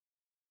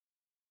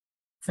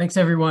Thanks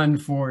everyone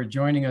for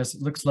joining us.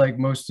 It looks like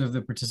most of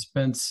the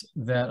participants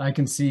that I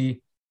can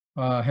see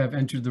have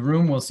entered the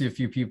room. We'll see a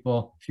few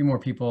more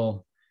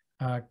people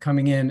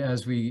coming in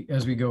as we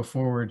go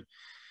forward.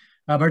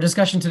 Our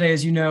discussion today,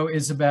 as you know,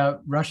 is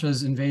about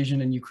Russia's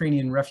invasion and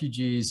Ukrainian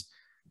refugees.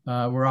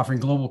 We're offering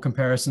global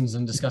comparisons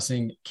and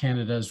discussing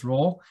Canada's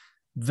role.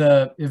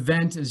 The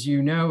event, as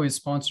you know, is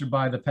sponsored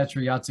by the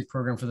Paterson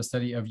Program for the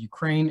Study of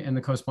Ukraine, and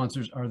the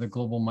co-sponsors are the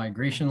Global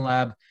Migration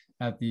Lab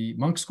at the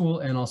Monk School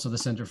and also the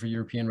Center for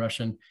European,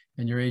 Russian,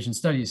 and Eurasian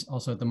Studies,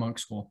 also at the Monk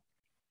School.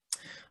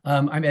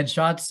 I'm Ed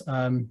Schatz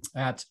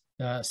at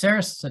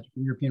CERES, Center for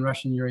European,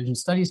 Russian, and Eurasian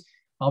Studies.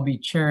 I'll be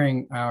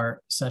chairing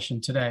our session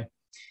today.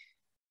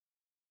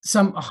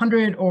 Some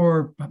 100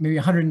 or maybe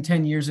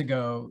 110 years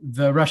ago,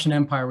 the Russian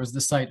Empire was the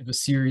site of a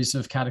series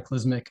of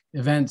cataclysmic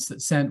events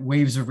that sent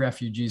waves of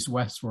refugees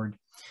westward.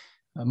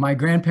 My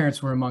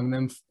grandparents were among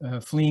them,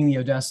 fleeing the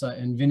Odessa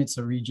and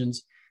Vinnytsia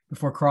regions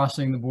before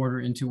crossing the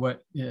border into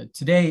what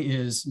today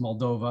is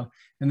Moldova,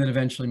 and then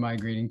eventually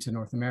migrating to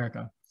North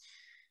America.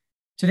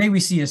 Today,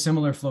 we see a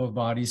similar flow of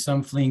bodies,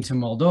 some fleeing to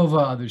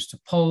Moldova, others to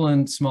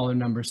Poland, smaller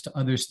numbers to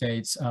other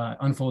states,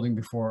 unfolding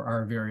before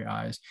our very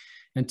eyes.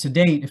 And to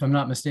date, if I'm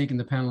not mistaken,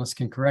 the panelists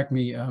can correct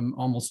me,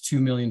 almost 2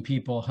 million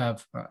people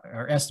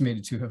are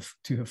estimated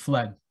to have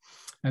fled.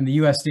 And the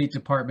US State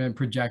Department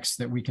projects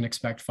that we can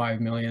expect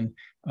 5 million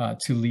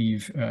to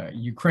leave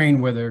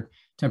Ukraine, whether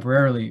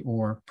temporarily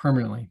or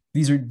permanently.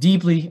 These are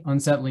deeply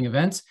unsettling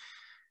events,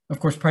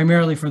 of course,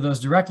 primarily for those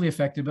directly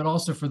affected, but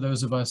also for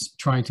those of us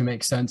trying to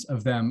make sense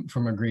of them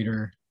from a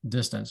greater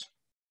distance.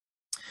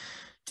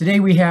 Today,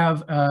 we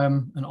have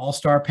an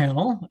all-star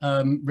panel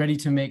ready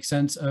to make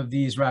sense of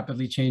these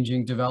rapidly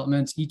changing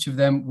developments. Each of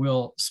them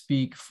will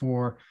speak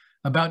for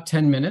about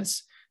 10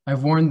 minutes.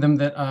 I've warned them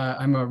that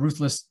I'm a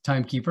ruthless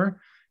timekeeper,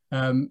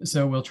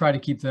 so we'll try to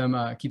keep them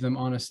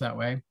honest that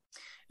way.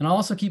 And I'll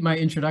also keep my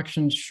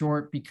introduction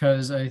short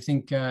because I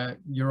think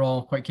you're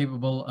all quite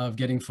capable of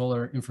getting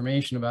fuller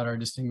information about our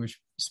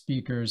distinguished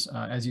speakers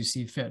as you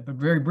see fit. But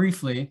very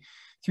briefly,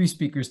 3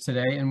 speakers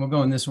today, and we'll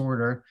go in this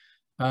order.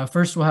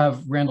 First, we'll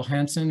have Randall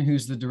Hansen,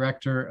 who's the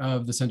director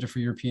of the Center for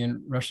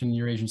European, Russian, and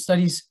Eurasian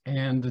Studies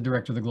and the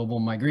director of the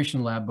Global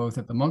Migration Lab, both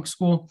at the Monk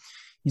School.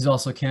 He's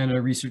also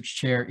Canada Research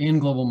Chair in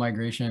Global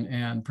Migration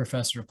and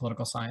Professor of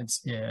Political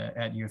Science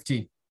at U of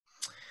T.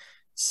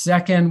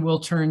 Second, we'll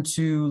turn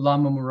to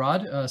Lama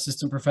Mourad,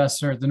 Assistant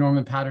Professor at the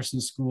Norman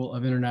Paterson School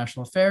of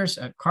International Affairs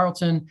at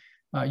Carleton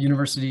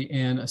University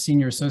and a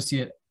Senior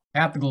Associate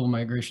at the Global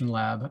Migration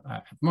Lab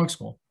at the Monk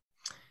School.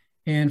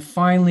 And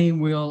finally,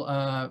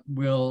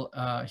 we'll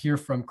hear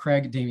from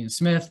Craig Damian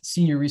Smith,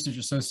 Senior Research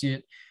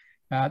Associate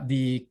at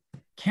the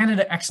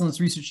Canada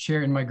Excellence Research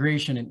Chair in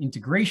Migration and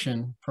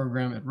Integration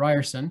Program at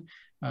Ryerson,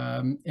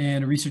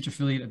 and a research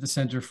affiliate at the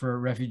Center for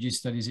Refugee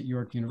Studies at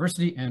York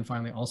University, and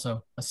finally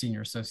also a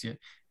Senior Associate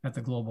at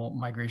the Global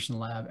Migration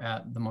Lab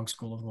at the Monk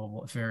School of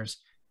Global Affairs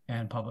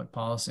and Public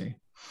Policy.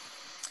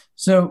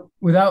 So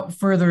without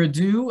further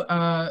ado,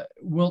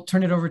 we'll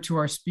turn it over to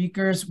our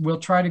speakers. We'll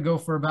try to go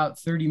for about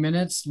 30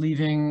 minutes,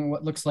 leaving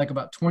what looks like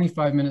about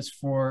 25 minutes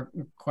for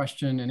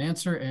question and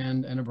answer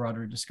and a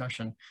broader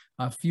discussion.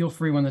 Feel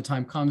free when the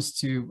time comes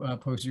to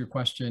pose your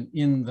question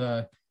in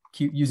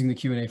using the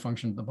Q&A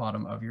function at the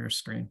bottom of your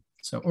screen.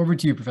 So over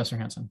to you, Professor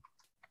Hansen.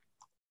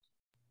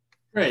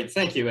 Great,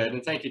 thank you, Ed,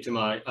 and thank you to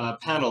my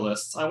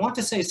panelists. I want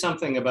to say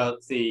something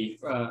about the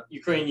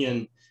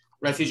Ukrainian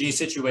refugee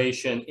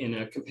situation in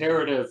a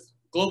comparative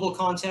global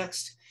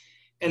context,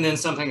 and then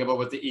something about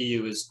what the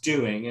EU is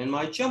doing. And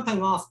my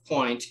jumping off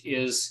point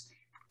is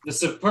the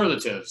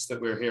superlatives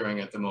that we're hearing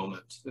at the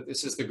moment, that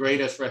this is the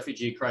greatest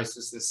refugee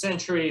crisis this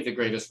century, the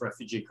greatest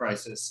refugee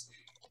crisis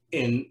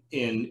in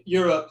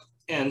Europe,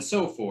 and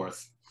so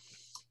forth.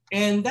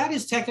 And that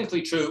is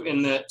technically true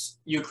in that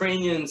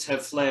Ukrainians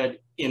have fled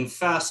in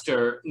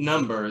faster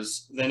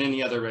numbers than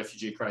any other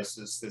refugee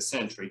crisis this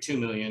century. 2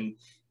 million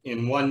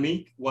in one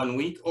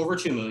week, over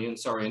 2 million,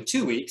 sorry, in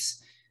 2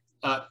 weeks,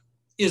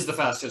 is the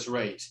fastest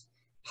rate.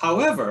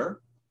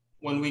 However,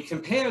 when we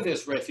compare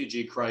this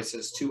refugee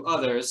crisis to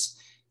others,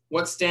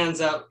 what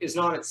stands out is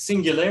not its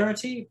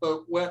singularity,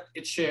 but what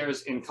it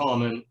shares in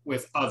common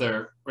with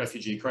other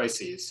refugee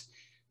crises.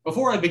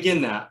 Before I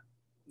begin that,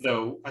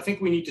 though, I think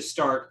we need to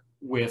start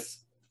with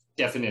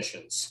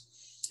definitions,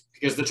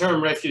 because the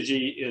term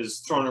refugee is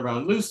thrown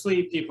around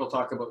loosely. People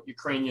talk about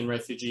Ukrainian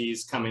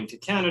refugees coming to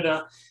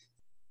Canada.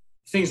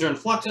 Things are in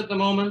flux at the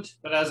moment,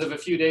 but as of a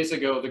few days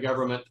ago, the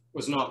government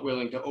was not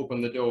willing to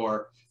open the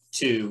door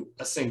to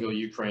a single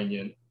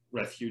Ukrainian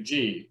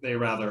refugee. They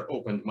rather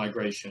opened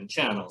migration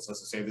channels.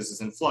 As I say, this is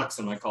in flux,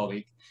 and my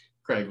colleague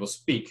Craig will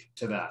speak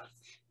to that.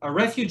 A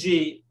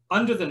refugee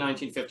under the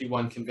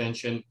 1951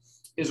 Convention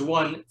is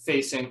one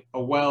facing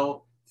a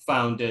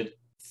well-founded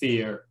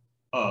fear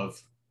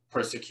of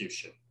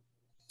persecution.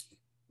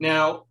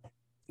 Now,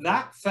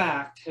 that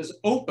fact has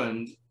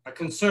opened a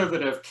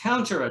conservative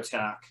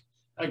counterattack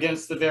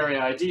against the very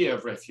idea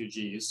of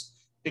refugees,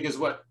 because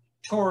what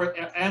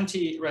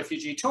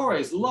anti-refugee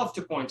Tories love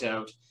to point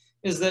out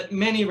is that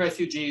many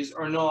refugees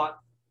are not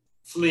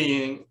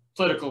fleeing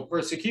political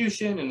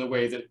persecution in the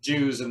way that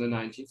Jews in the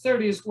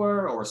 1930s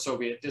were, or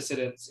Soviet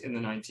dissidents in the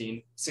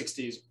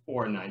 1960s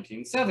or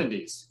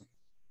 1970s.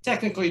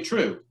 Technically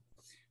true.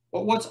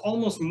 But what's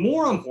almost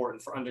more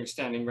important for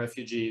understanding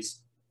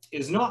refugees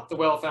is not the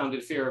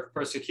well-founded fear of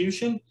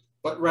persecution,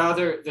 but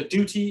rather the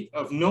duty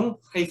of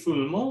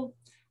non-refoulement,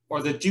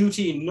 or the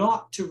duty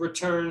not to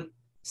return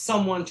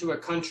someone to a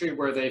country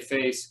where they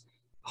face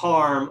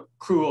harm,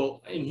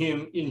 cruel,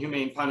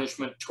 inhumane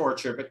punishment,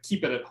 torture, but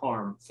keep it at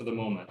harm for the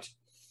moment.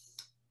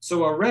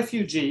 So a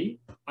refugee,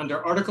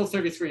 under Article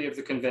 33 of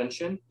the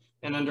Convention,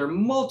 and under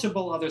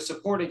multiple other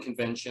supporting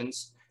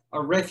conventions,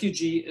 a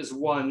refugee is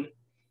one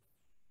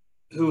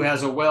who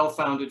has a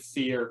well-founded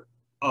fear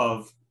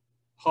of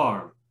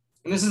harm.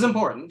 And this is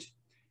important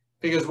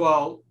because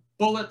while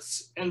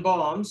bullets and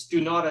bombs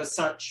do not as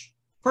such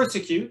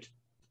persecute,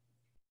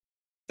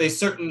 they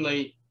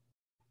certainly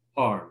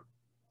harm.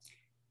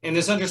 And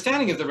this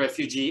understanding of the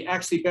refugee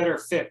actually better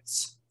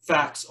fits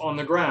facts on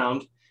the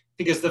ground,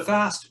 because the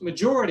vast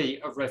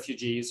majority of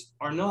refugees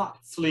are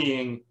not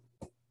fleeing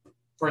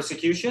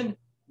persecution,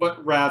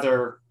 but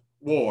rather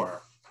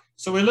war.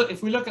 So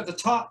if we look at the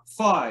top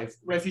 5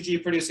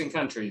 refugee-producing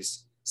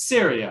countries: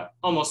 Syria,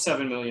 almost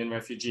 7 million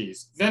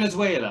refugees;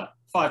 Venezuela,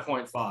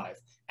 5.5;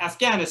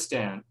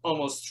 Afghanistan,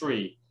 almost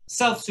 3;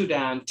 South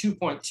Sudan,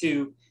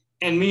 2.2;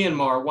 and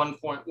Myanmar,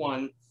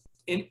 1.1.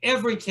 In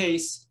every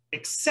case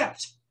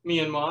except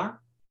Myanmar,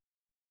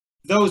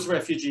 those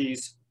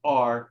refugees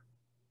are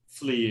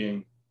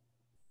fleeing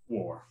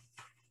war.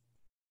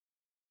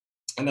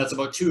 And that's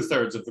about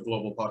 2/3 of the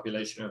global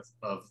population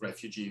of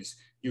refugees.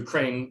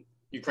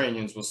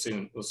 Ukrainians will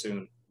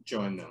soon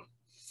join them.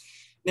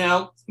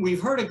 Now,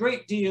 we've heard a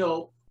great deal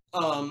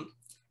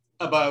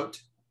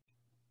about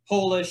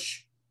Polish,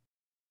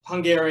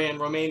 Hungarian,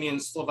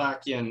 Romanian,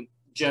 Slovakian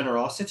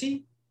generosity,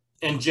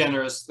 and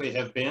generous they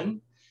have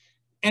been.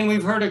 And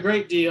we've heard a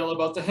great deal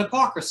about the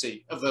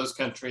hypocrisy of those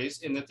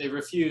countries in that they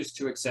refuse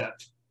to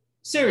accept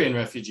Syrian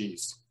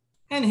refugees.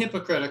 And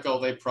hypocritical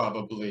they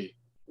probably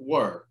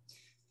were.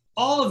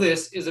 All of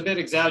this is a bit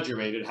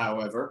exaggerated,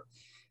 however,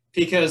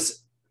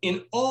 because in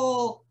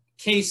all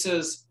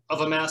cases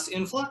of a mass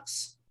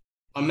influx,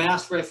 a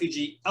mass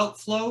refugee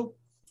outflow,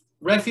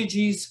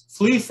 refugees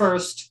flee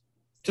first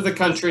to the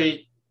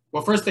country.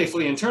 Well, first they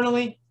flee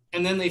internally,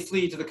 and then they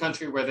flee to the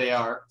country where they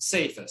are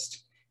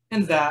safest.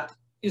 And that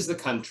is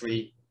the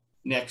country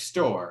next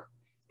door.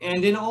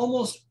 And in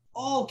almost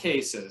all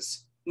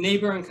cases,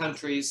 neighboring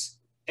countries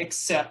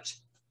accept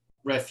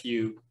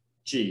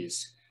refugees.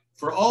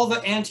 For all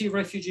the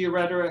anti-refugee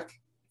rhetoric,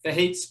 the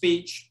hate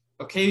speech,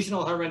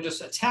 occasional horrendous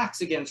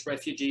attacks against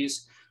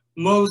refugees,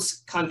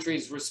 most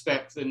countries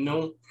respect the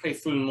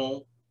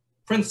non-refoulement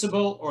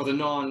principle or the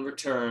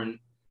non-return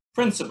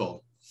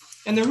principle.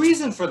 And the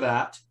reason for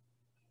that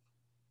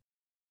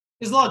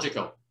is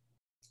logical.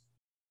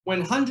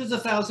 When hundreds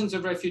of thousands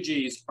of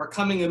refugees are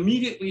coming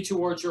immediately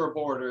towards your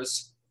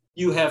borders,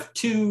 you have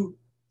 2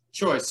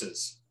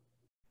 choices: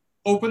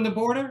 open the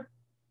border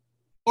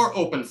or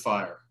open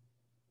fire.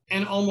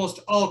 And almost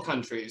all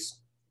countries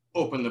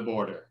open the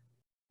border.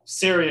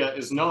 Syria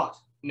is not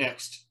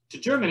next to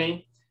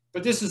Germany,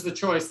 but this is the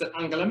choice that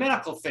Angela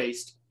Merkel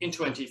faced in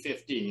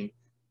 2015: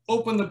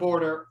 open the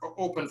border or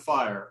open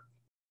fire.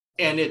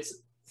 And it's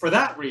for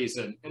that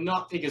reason, and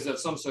not because of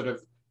some sort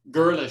of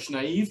girlish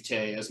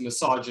naivete, as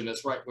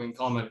misogynist right-wing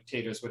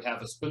commentators would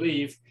have us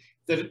believe,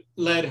 that it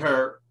led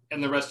her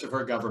and the rest of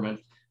her government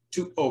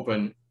to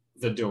open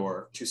the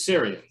door to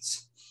Syrians.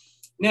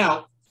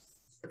 Now,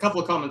 a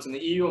couple of comments on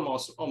the EU. I'm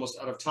almost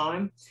out of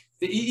time.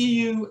 The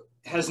EU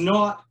has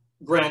not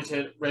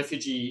granted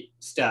refugee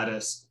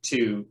status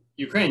to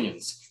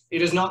Ukrainians.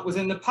 It is not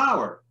within the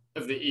power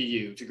of the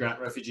EU to grant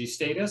refugee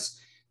status,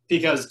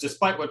 because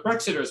despite what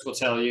Brexiters will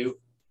tell you,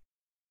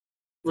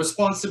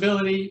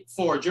 responsibility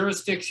for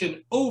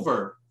jurisdiction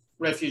over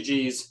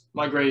refugees,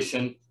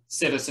 migration,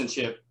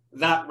 citizenship,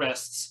 that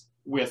rests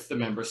with the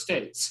member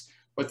states.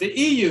 What the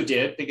EU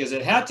did, because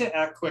it had to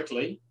act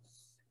quickly,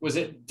 was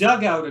it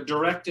dug out a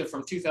directive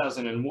from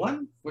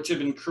 2001, which had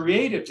been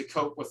created to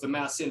cope with the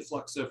mass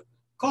influx of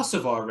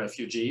Kosovar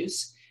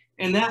refugees,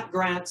 and that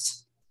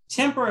grants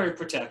temporary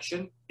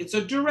protection. It's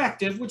a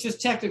directive, which is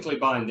technically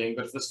binding,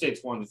 but if the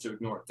states wanted to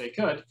ignore it, they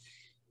could.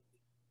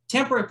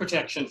 Temporary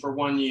protection for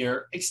 1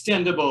 year,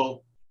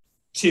 extendable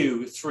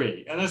to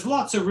 3. And there's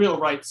lots of real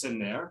rights in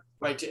there: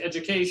 right to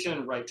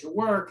education, right to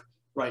work,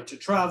 right to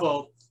travel,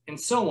 and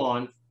so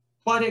on.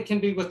 But it can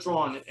be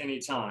withdrawn at any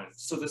time.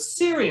 So the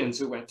Syrians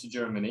who went to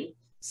Germany,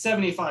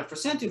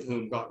 75% of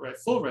whom got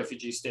full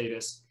refugee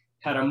status,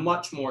 had a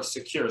much more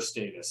secure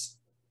status,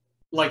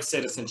 like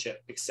citizenship,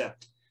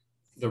 except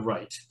the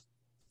right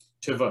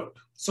to vote.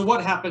 So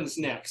what happens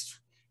next?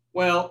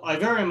 Well, I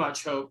very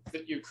much hope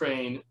that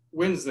Ukraine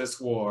wins this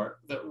war,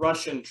 that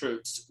Russian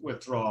troops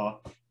withdraw,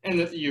 and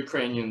that the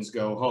Ukrainians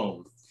go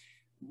home.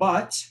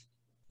 But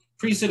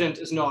precedent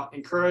is not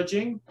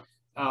encouraging.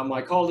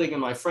 My colleague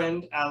and my friend,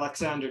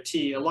 Alexander T.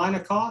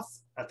 Aleinikoff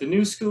at the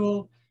New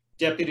School,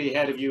 deputy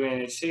head of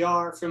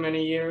UNHCR for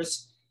many years,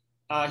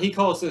 he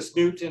calls this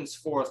Newton's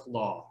 4th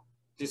law.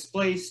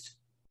 displaced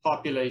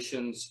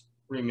populations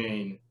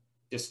remain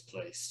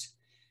displaced.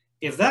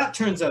 If that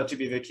turns out to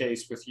be the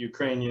case with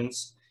Ukrainians,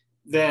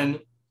 then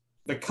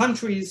the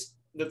countries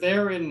that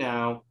they're in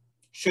now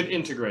should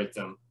integrate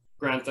them,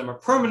 grant them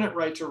a permanent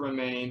right to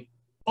remain,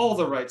 all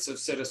the rights of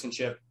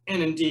citizenship,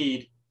 and indeed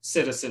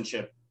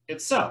citizenship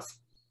itself.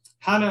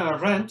 Hannah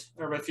Arendt,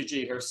 a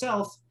refugee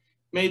herself,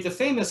 made the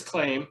famous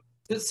claim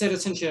that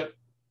citizenship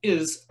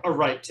is a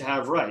right to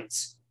have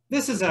rights.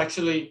 This is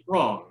actually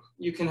wrong.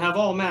 You can have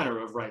all manner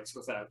of rights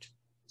without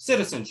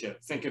citizenship.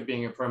 Think of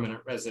being a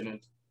permanent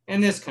resident in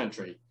this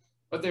country.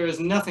 But there is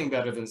nothing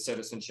better than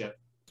citizenship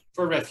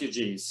for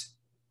refugees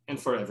and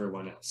for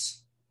everyone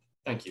else.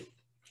 Thank you.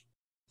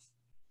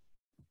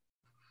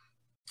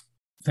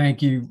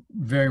 Thank you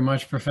very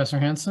much, Professor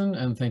Hansen,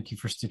 and thank you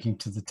for sticking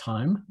to the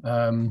time.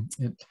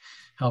 It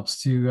helps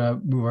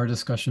to move our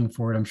discussion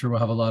forward. I'm sure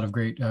we'll have a lot of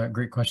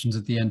great questions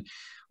at the end.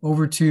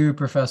 Over to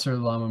Professor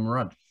Lama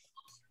Mourad.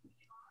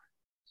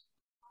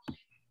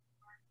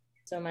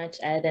 So much,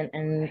 Ed,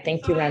 and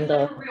thank you,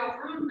 Randall.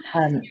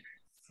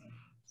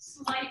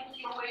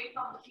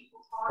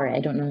 Sorry, I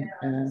don't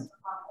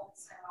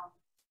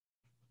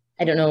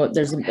know.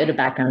 There's a bit of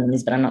background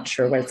noise, but I'm not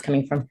sure where it's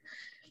coming from.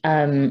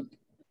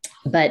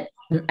 But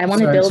I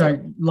want to build. Sorry,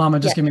 Lama,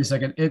 just give me a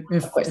second.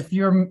 If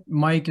your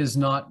mic is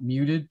not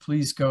muted,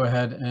 please go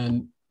ahead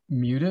and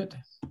mute it.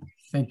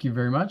 Thank you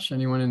very much.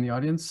 Anyone in the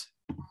audience?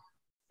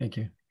 Thank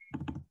you.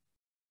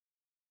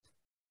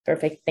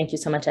 Perfect. Thank you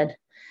so much, Ed.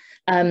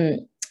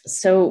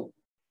 So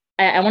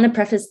I want to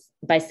preface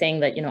by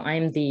saying that,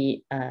 I'm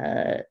the,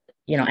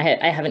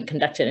 I haven't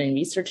conducted any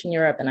research in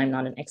Europe, and I'm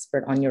not an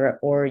expert on Europe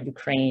or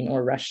Ukraine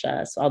or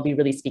Russia. So I'll be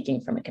really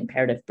speaking from a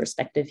comparative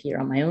perspective here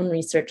on my own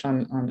research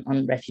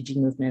on refugee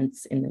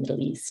movements in the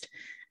Middle East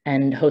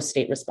and host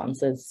state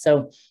responses.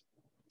 So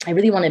I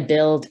really want to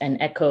build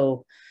and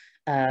echo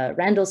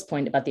Randall's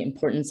point about the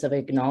importance of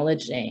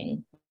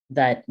acknowledging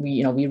that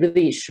we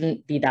really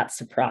shouldn't be that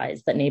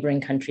surprised that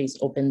neighboring countries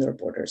open their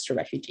borders to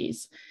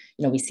refugees.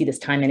 We see this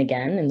time and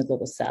again in the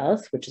Global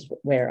South, which is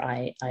where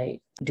I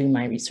do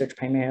my research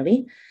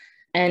primarily.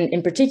 And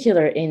in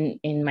particular,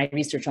 in my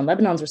research on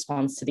Lebanon's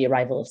response to the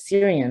arrival of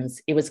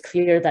Syrians, it was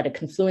clear that a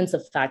confluence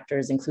of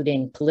factors,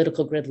 including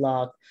political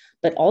gridlock,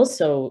 but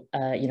also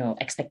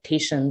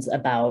expectations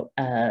about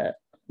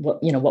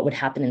what would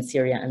happen in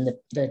Syria and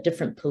the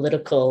different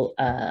political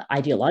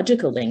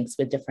ideological links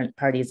with different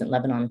parties in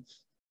Lebanon,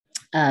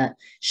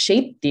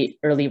 shaped the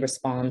early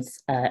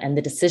response and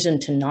the decision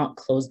to not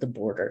close the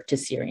border to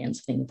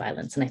Syrians fleeing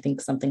violence. And I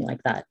think something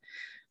like that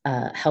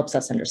helps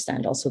us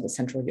understand also the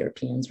Central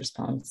Europeans'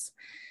 response.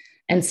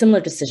 And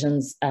similar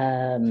decisions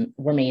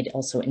were made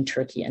also in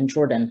Turkey and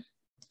Jordan.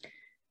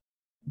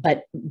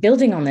 But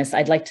building on this,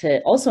 I'd like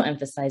to also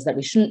emphasize that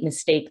we shouldn't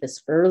mistake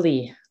this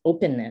early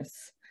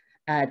openness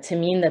to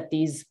mean that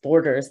these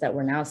borders that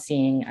we're now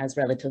seeing as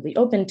relatively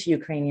open to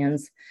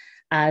Ukrainians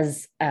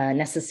as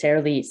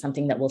necessarily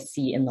something that we'll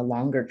see in the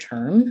longer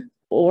term,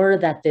 or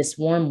that this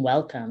warm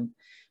welcome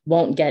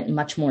won't get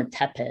much more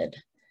tepid,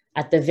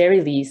 at the very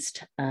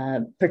least,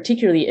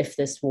 particularly if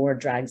this war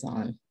drags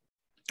on,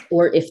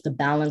 or if the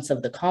balance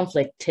of the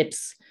conflict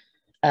tips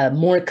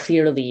more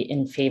clearly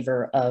in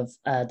favor of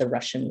the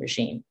Russian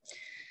regime.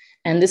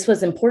 And this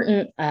was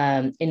important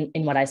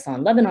in what I saw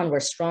in Lebanon, where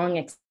strong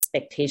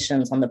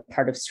expectations on the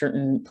part of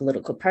certain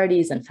political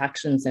parties and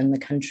factions in the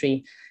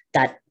country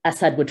that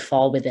Assad would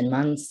fall within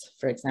months,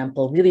 for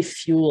example, really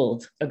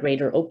fueled a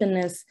greater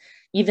openness,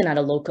 even at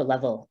a local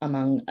level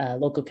among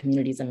local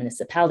communities and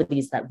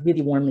municipalities that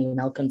really warmly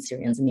welcomed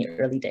Syrians in the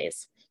early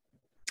days.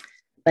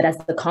 But as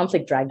the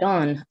conflict dragged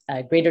on,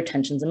 greater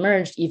tensions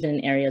emerged, even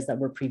in areas that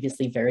were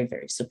previously very,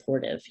 very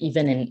supportive.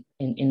 Even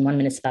in one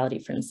municipality,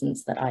 for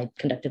instance, that I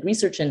conducted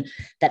research in,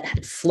 that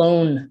had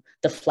flown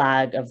the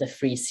flag of the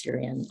Free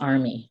Syrian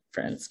Army,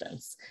 for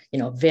instance,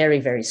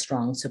 very, very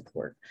strong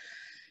support.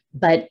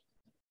 But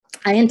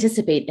I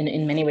anticipate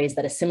in many ways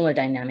that a similar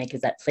dynamic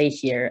is at play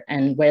here,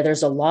 and where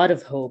there's a lot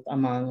of hope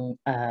among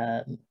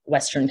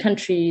Western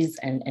countries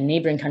and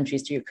neighboring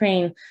countries to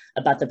Ukraine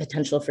about the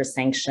potential for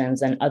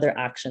sanctions and other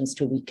actions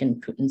to weaken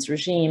Putin's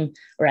regime,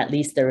 or at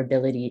least their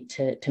ability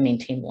to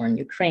maintain war in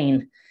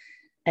Ukraine.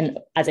 And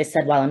as I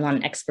said, while I'm not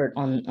an expert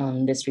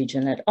on this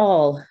region at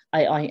all,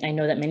 I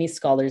know that many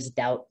scholars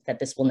doubt that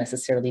this will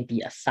necessarily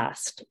be a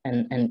fast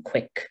and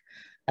quick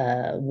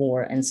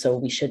war. And so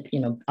we should,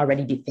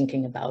 already be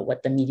thinking about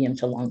what the medium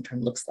to long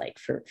term looks like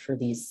for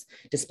these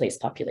displaced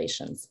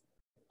populations.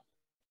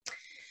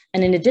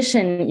 And in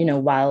addition,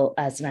 while,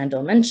 as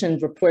Randall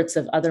mentioned, reports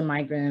of other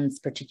migrants,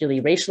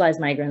 particularly racialized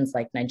migrants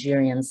like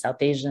Nigerians,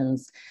 South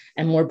Asians,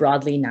 and more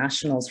broadly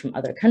nationals from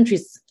other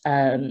countries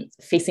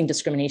facing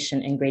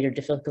discrimination and greater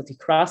difficulty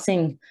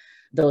crossing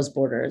those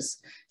borders,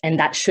 and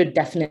that should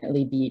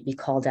definitely be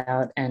called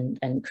out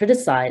and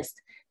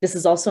criticized. This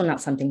is also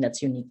not something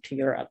that's unique to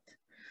Europe.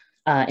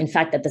 In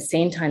fact, at the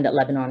same time that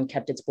Lebanon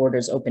kept its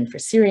borders open for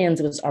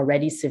Syrians, it was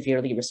already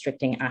severely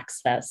restricting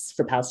access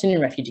for Palestinian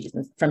refugees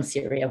from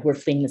Syria who were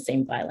fleeing the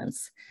same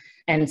violence.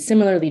 And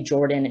similarly,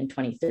 Jordan in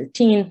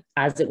 2013,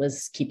 as it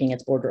was keeping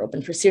its border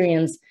open for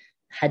Syrians,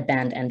 had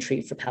banned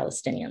entry for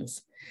Palestinians.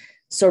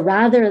 So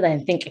rather than, I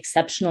think,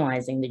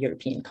 exceptionalizing the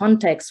European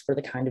context for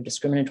the kind of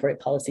discriminatory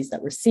policies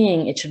that we're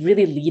seeing, it should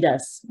really lead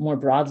us more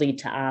broadly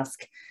to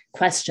ask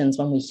questions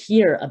when we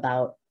hear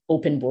about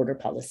open border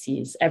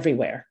policies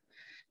everywhere,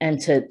 and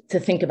to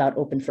think about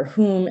open for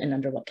whom and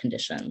under what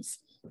conditions.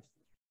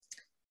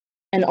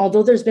 And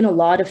although there's been a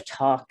lot of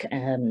talk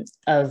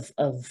of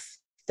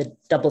the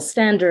double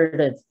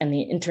standard and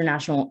the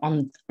international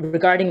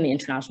regarding the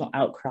international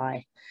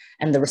outcry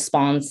and the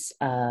response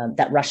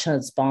that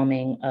Russia's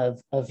bombing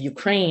of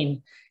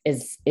Ukraine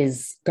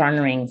is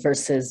garnering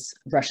versus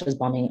Russia's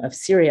bombing of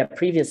Syria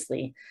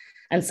previously.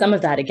 And some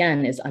of that,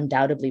 again, is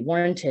undoubtedly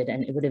warranted.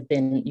 And it would have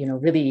been,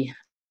 really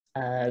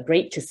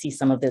great to see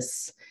some of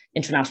this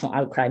international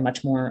outcry much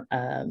more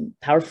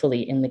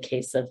powerfully in the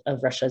case of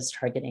Russia's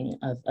targeting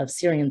of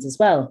Syrians as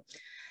well.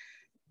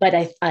 But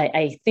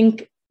I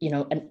think,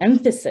 an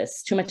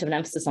emphasis, too much of an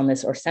emphasis on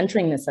this or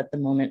centering this at the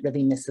moment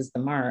really misses the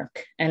mark.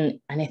 And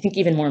I think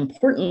even more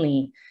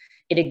importantly,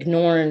 it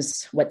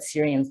ignores what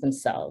Syrians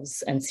themselves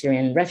and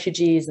Syrian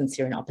refugees and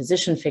Syrian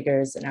opposition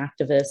figures and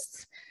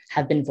activists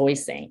have been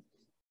voicing,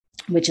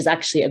 which is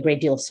actually a great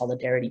deal of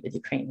solidarity with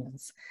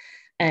Ukrainians.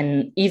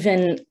 And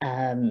even,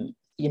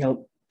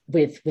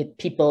 with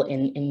people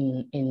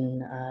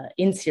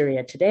in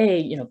Syria today,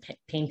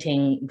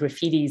 painting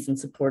graffitis in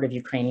support of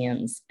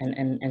Ukrainians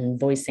and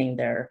voicing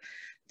their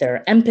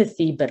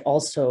empathy, but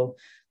also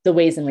the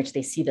ways in which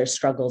they see their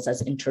struggles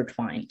as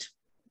intertwined.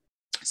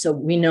 So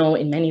we know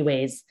in many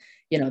ways,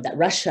 that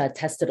Russia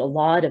tested a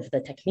lot of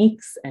the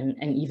techniques and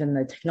even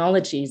the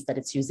technologies that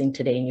it's using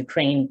today in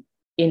Ukraine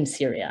in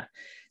Syria.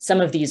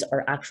 Some of these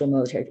are actual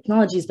military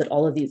technologies, but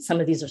some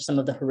of these are some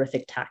of the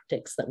horrific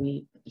tactics that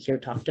we hear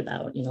talked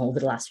about, over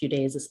the last few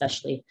days,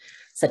 especially,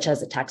 such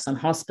as attacks on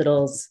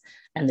hospitals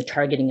and the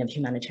targeting of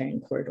humanitarian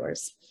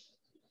corridors.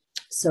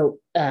 So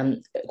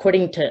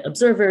according to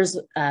observers,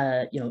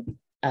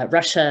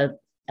 Russia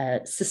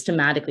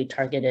systematically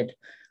targeted,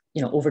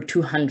 over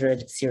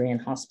 200 Syrian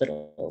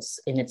hospitals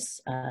in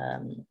its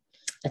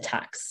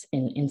attacks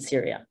in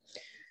Syria.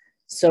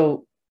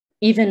 So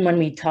even when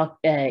we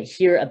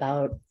hear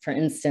about, for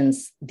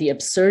instance, the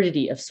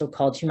absurdity of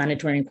so-called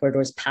humanitarian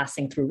corridors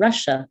passing through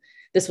Russia,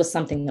 this was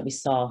something that we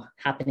saw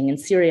happening in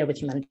Syria with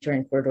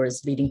humanitarian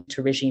corridors leading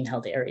to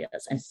regime-held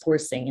areas and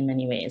forcing, in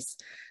many ways,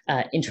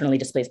 internally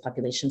displaced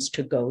populations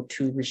to go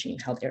to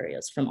regime-held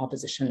areas from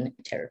opposition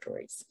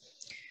territories.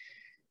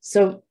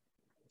 So,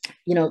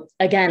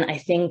 again, I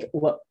think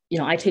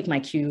I take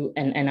my cue,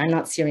 and I'm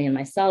not Syrian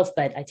myself,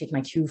 but I take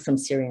my cue from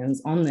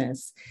Syrians on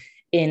this,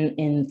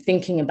 in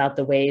thinking about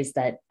the ways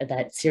that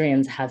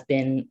Syrians have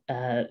been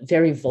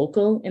very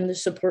vocal in their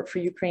support for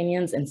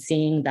Ukrainians, and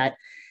seeing that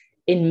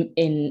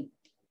in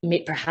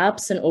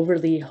perhaps an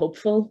overly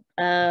hopeful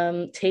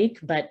take,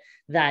 but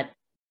that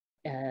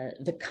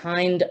the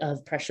kind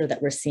of pressure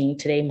that we're seeing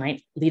today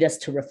might lead us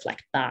to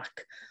reflect back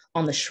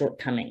on the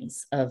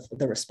shortcomings of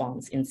the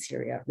response in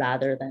Syria,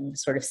 rather than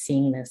sort of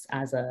seeing this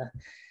as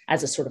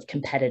a sort of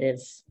competitive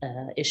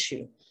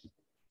issue.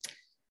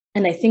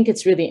 And I think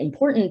it's really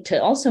important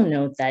to also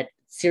note that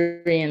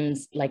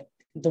Syrians, like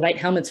the White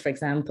Helmets, for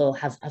example,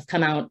 have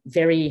come out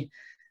very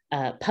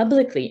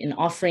publicly in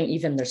offering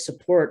even their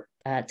support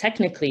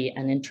technically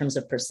and in terms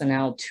of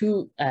personnel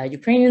to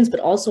Ukrainians, but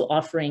also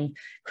offering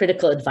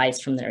critical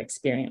advice from their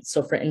experience.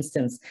 So for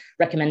instance,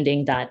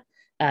 recommending that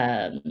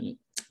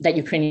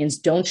Ukrainians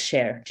don't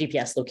share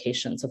GPS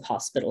locations of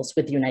hospitals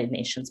with the United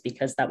Nations,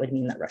 because that would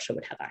mean that Russia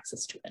would have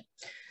access to it.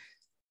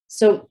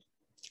 So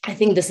I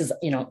think this is,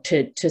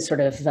 to sort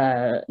of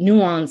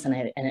nuance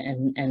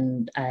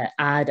and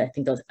add, I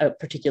think, a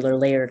particular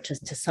layer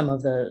to some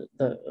of the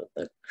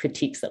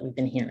critiques that we've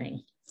been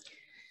hearing.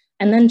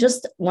 And then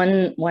just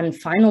one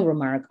final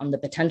remark on the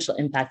potential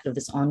impact of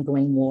this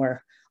ongoing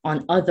war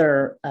on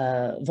other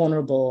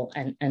vulnerable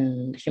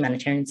and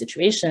humanitarian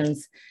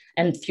situations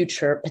and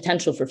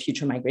potential for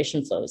future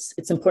migration flows.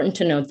 It's important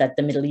to note that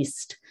the Middle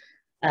East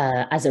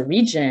as a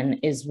region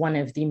is one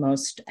of the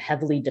most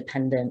heavily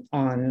dependent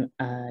on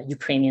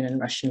Ukrainian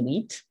and Russian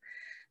wheat.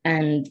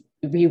 And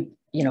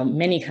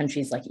many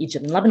countries like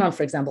Egypt and Lebanon,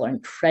 for example, are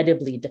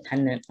incredibly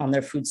dependent on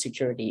their food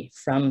security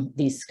from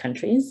these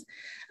countries.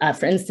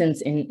 For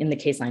instance, in the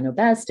case I know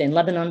best, in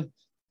Lebanon,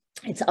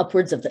 it's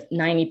upwards of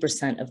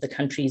 90% of the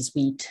country's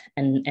wheat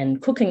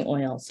and cooking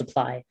oil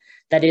supply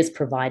that is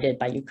provided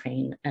by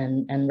Ukraine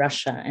and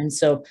Russia. And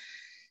so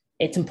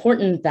it's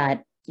important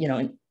that,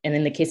 and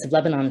in the case of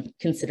Lebanon,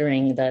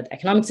 considering the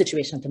economic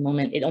situation at the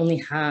moment, it only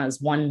has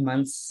 1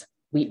 month's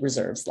wheat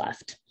reserves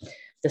left.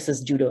 This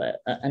is due to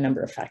a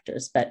number of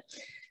factors. But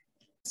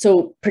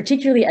so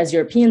particularly as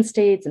European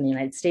states and the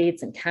United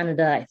States and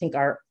Canada, I think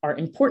are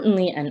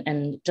importantly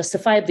and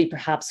justifiably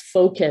perhaps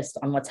focused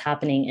on what's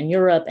happening in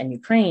Europe and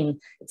Ukraine,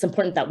 it's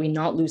important that we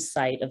not lose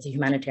sight of the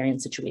humanitarian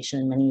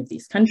situation in many of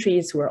these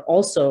countries, who are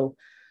also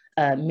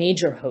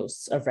major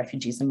hosts of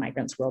refugees and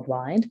migrants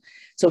worldwide.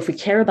 So if we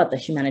care about the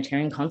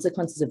humanitarian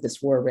consequences of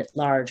this war writ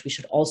large, we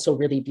should also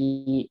really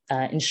be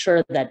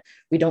ensure that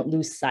we don't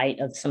lose sight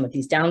of some of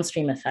these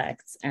downstream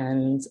effects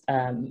and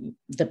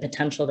the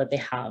potential that they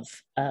have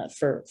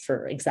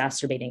for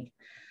exacerbating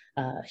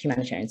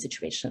humanitarian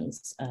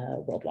situations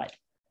worldwide.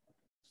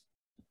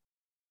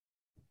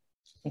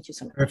 Thank you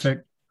so much.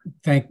 Perfect.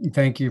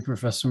 Thank you,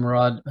 Professor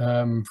Mourad,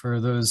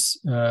 for those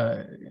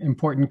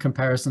important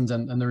comparisons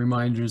and the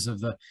reminders of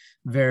the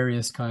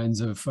various kinds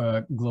of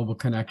global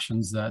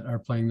connections that are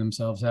playing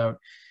themselves out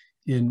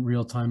in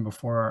real time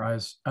before our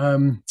eyes.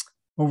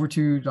 Over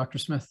to Dr.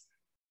 Smith.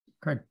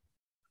 Craig.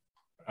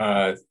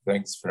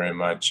 Thanks very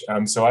much.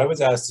 So I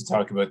was asked to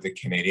talk about the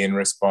Canadian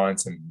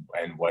response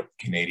and what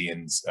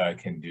Canadians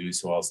can do.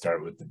 So I'll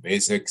start with the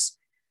basics.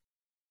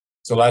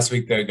 So last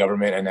week, the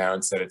government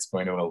announced that it's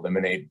going to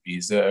eliminate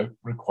visa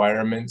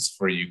requirements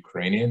for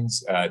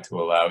Ukrainians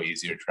to allow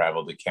easier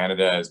travel to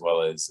Canada, as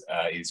well as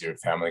easier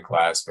family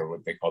class, or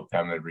what they call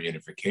family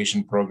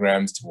reunification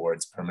programs,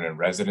 towards permanent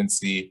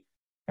residency,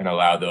 and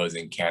allow those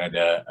in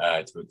Canada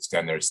to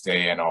extend their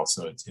stay, and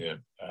also to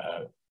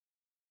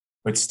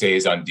put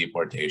stays on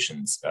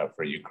deportations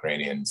for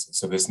Ukrainians.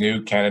 So this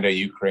new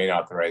Canada-Ukraine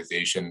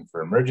authorization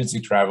for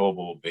emergency travel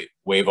will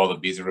waive all the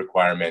visa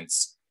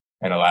requirements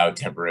and allow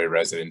temporary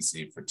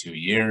residency for 2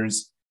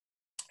 years,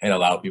 and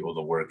allow people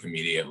to work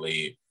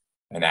immediately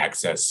and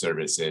access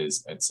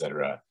services,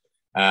 etc.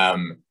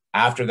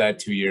 After that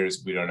 2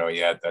 years, we don't know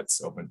yet,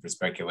 that's open for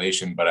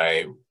speculation, but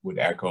I would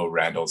echo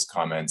Randall's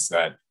comments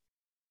that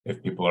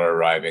if people are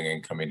arriving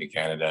and coming to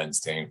Canada and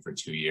staying for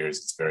 2 years,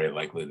 it's very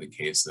likely the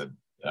case that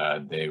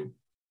they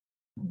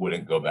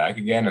wouldn't go back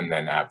again. And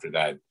then after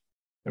that,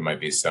 there might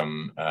be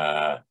some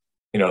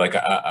like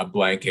a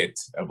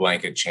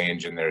blanket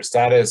change in their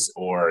status,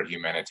 or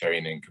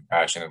humanitarian and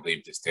compassionate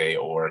leave to stay,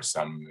 or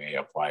some may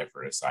apply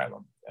for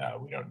asylum.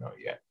 We don't know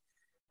yet.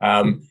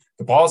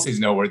 The policy is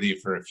noteworthy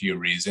for a few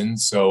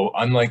reasons. So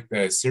unlike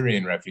the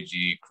Syrian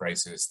refugee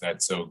crisis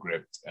that so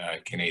gripped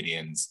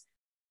Canadians'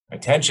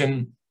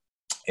 attention,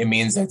 it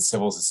means that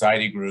civil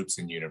society groups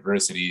and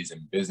universities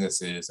and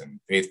businesses and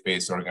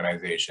faith-based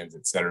organizations,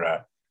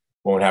 etc.,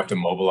 won't have to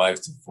mobilize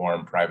to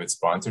form private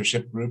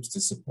sponsorship groups to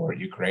support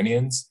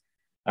Ukrainians.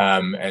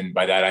 And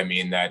by that, I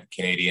mean that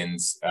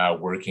Canadians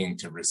working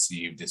to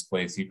receive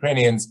displaced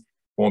Ukrainians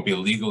won't be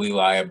legally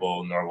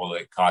liable, nor will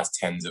it cost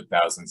tens of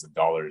thousands of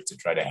dollars to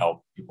try to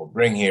help people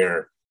bring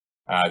here.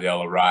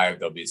 They'll arrive,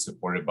 they'll be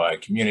supported by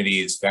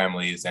communities,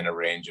 families, and a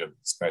range of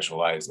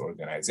specialized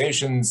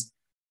organizations.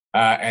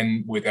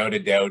 And without a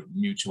doubt,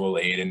 mutual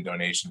aid and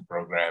donation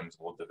programs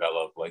will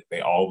develop like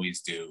they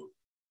always do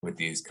with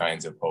these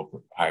kinds of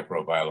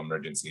high-profile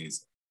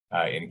emergencies.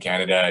 In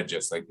Canada,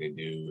 just like they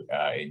do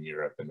in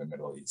Europe and the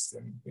Middle East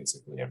and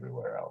basically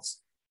everywhere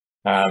else.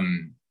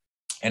 And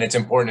it's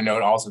important to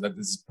note also that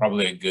this is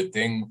probably a good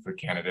thing for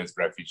Canada's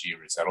refugee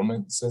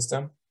resettlement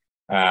system.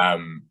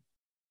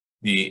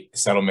 The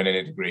settlement and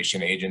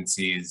integration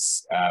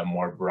agencies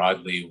more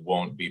broadly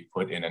won't be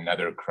put in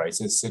another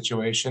crisis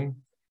situation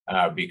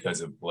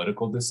because of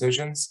political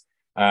decisions.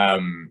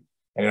 And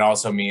it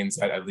also means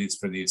that at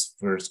least for these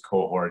first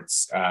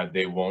cohorts,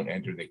 they won't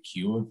enter the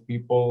queue of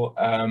people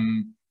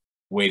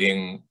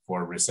waiting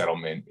for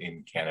resettlement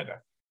in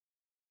Canada.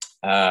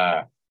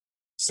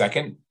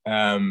 Second,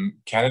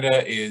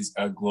 Canada is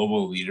a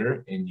global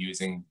leader in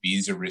using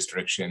visa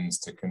restrictions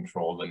to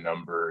control the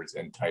numbers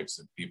and types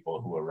of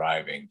people who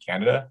arrive in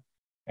Canada.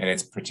 And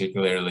it's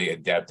particularly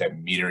adept at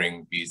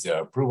metering visa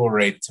approval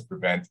rates to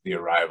prevent the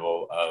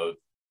arrival of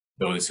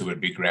those who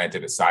would be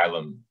granted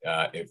asylum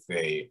if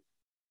they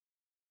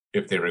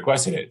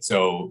requested it.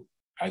 So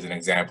as an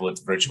example,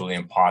 it's virtually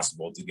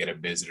impossible to get a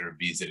visitor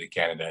visa to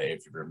Canada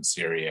if you're from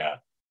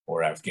Syria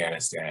or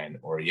Afghanistan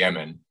or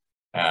Yemen,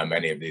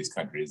 many of these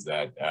countries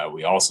that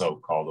we also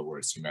call the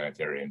worst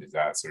humanitarian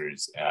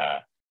disasters,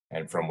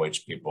 and from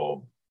which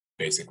people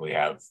basically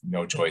have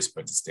no choice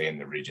but to stay in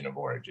the region of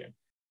origin.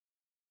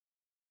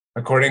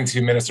 According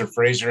to Minister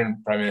Fraser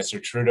and Prime Minister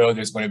Trudeau,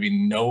 there's going to be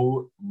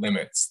no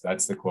limits,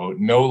 that's the quote,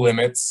 no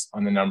limits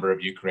on the number of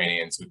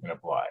Ukrainians who can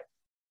apply.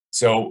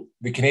 So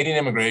the Canadian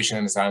immigration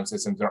and asylum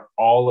systems are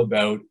all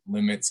about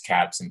limits,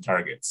 caps, and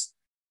targets.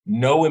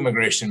 No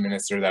immigration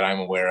minister that I'm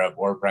aware of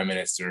or prime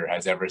minister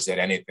has ever said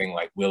anything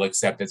like, we'll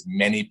accept as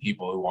many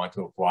people who want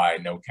to apply,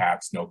 no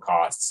caps, no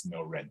costs,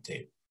 no red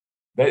tape.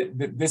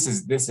 This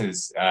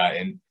is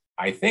and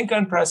I think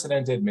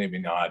unprecedented, maybe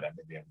not,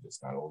 maybe I'm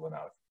just not old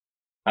enough.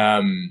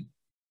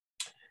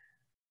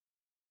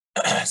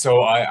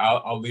 So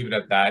I'll leave it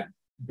at that.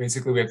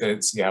 Basically, we have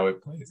to see how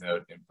it plays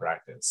out in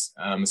practice.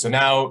 So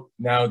now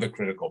the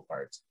critical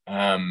part.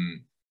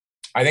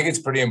 I think it's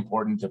pretty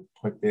important to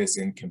put this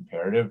in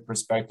comparative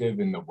perspective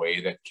in the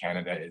way that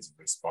Canada is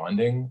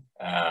responding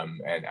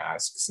and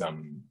ask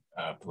some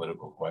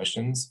political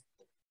questions.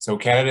 So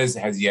Canada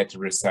has yet to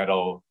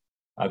resettle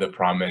the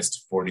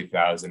promised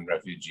 40,000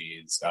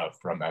 refugees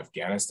from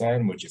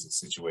Afghanistan, which is a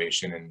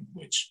situation in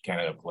which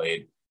Canada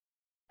played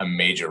a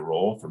major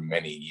role for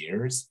many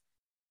years.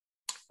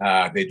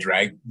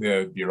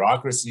 The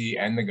bureaucracy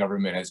and the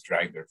government has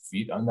dragged their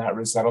feet on that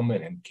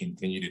resettlement and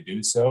continue to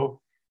do so.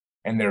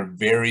 And they're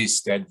very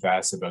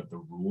steadfast about the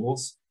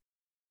rules.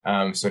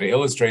 So to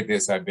illustrate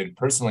this, I've been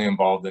personally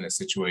involved in a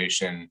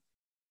situation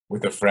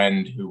with a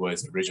friend who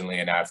was originally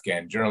an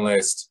Afghan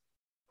journalist,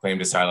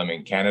 claimed asylum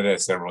in Canada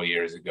several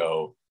years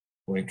ago.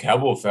 When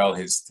Kabul fell,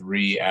 his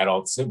 3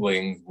 adult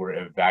siblings were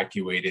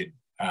evacuated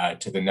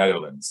to the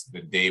Netherlands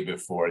the day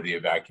before the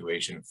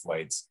evacuation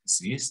flights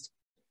ceased.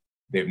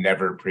 They've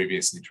never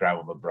previously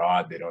traveled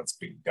abroad. They don't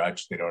speak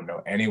Dutch. They don't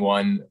know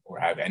anyone or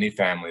have any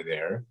family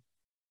there.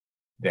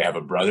 They have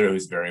a brother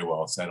who's very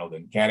well settled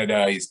in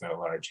Canada. He's got a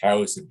large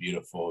house, a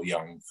beautiful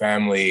young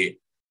family.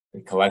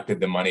 They collected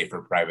the money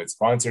for private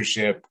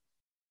sponsorship,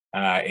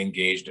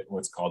 engaged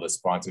what's called a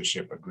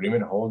sponsorship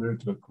agreement holder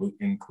to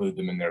include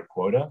them in their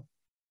quota.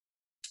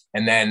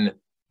 And then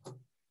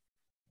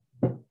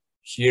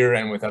here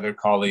and with other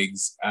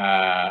colleagues,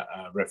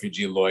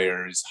 refugee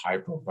lawyers,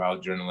 high-profile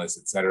journalists,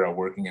 et cetera,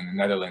 working in the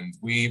Netherlands,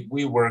 we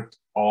worked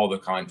all the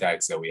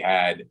contacts that we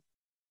had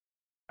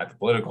at the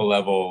political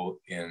level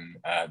in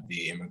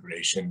the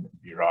immigration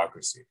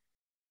bureaucracy.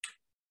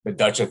 The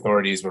Dutch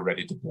authorities were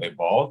ready to play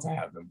ball to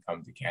have them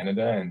come to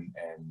Canada and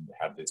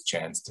have this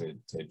chance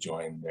to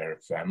join their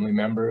family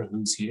member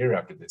who's here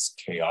after this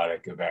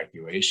chaotic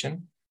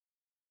evacuation.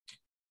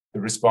 The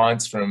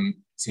response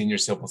from senior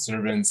civil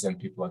servants and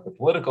people at the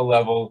political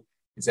level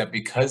is that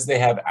because they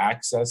have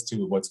access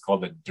to what's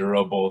called a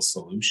durable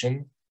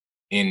solution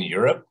in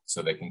Europe,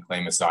 so they can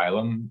claim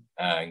asylum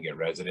and get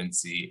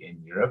residency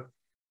in Europe,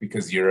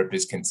 because Europe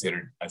is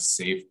considered a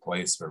safe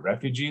place for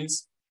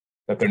refugees,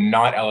 that they're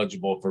not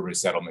eligible for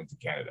resettlement to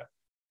Canada.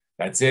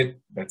 That's it.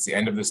 That's the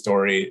end of the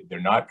story. They're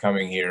not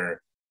coming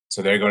here.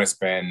 So they're going to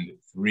spend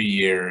 3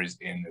 years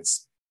in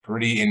this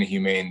pretty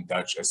inhumane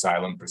Dutch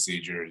asylum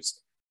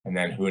procedures. And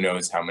then who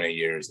knows how many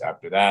years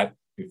after that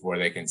before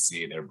they can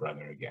see their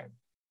brother again.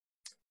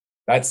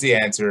 That's the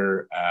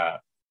answer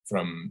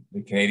from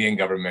the Canadian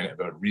government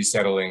about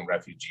resettling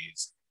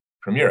refugees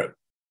from Europe.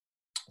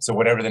 So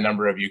whatever the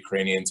number of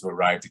Ukrainians who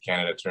arrive to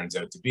Canada turns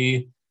out to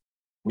be,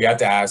 we have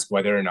to ask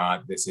whether or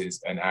not this is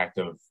an act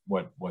of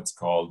what's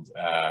called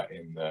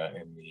in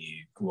the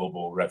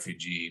global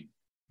refugee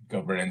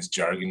governance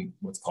jargon,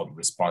 what's called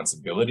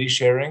responsibility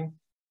sharing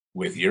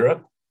with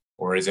Europe,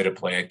 or is it a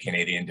play at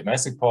Canadian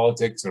domestic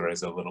politics, or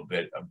is it a little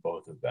bit of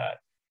both of that?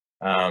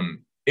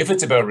 If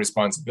it's about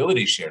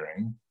responsibility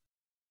sharing,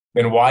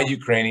 then why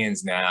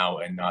Ukrainians now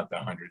and not the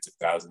hundreds of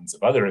thousands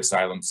of other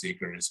asylum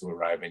seekers who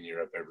arrive in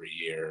Europe every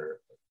year,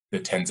 the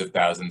tens of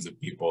thousands of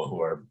people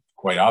who are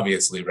quite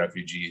obviously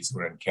refugees who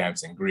are in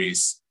camps in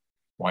Greece?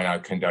 Why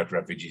not conduct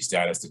refugee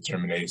status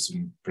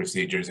determination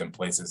procedures in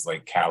places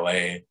like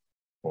Calais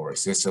or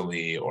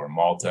Sicily or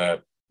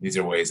Malta? These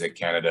are ways that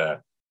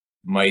Canada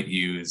might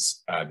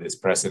use this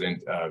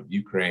precedent of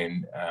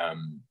Ukraine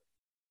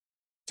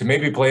to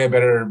maybe play a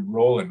better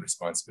role in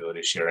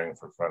responsibility sharing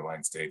for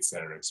frontline states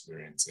that are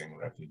experiencing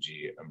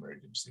refugee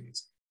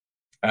emergencies.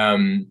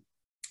 And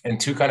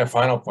 2 kind of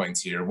final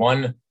points here.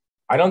 One,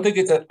 I don't think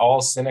it's at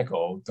all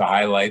cynical to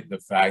highlight the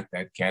fact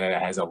that Canada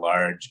has a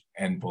large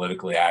and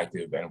politically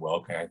active and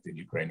well-connected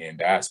Ukrainian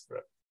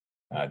diaspora.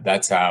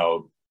 That's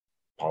how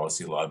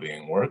policy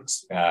lobbying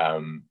works.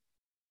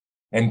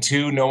 And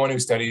 2, no one who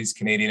studies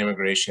Canadian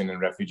immigration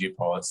and refugee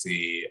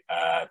policy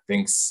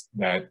thinks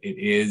that it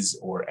is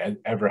or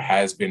ever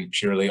has been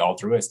purely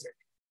altruistic.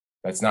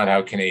 That's not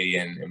how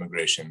Canadian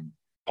immigration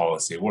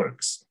policy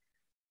works.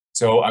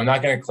 So I'm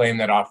not going to claim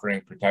that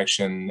offering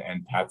protection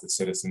and path to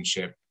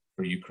citizenship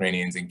for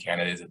Ukrainians in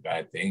Canada is a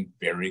bad thing.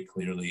 Very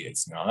clearly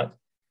it's not.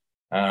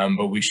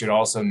 But we should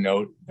also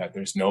note that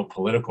there's no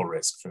political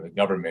risk for the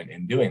government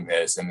in doing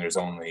this, and there's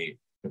only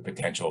the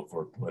potential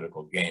for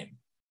political gain.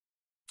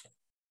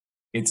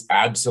 It's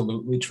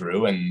absolutely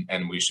true,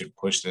 and we should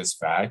push this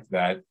fact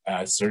that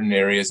certain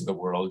areas of the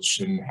world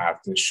shouldn't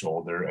have to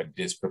shoulder a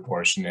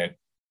disproportionate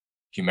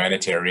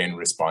humanitarian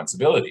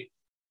responsibility.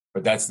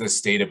 But that's the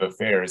state of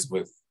affairs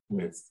with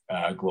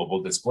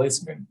global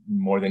displacement.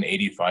 More than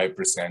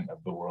 85%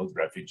 of the world's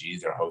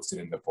refugees are hosted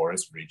in the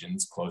poorest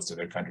regions close to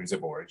their countries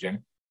of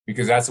origin,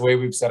 because that's the way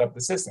we've set up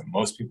the system.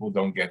 Most people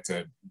don't get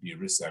to be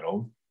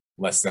resettled.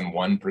 Less than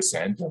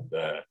 1% of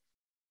the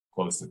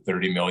close to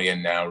 30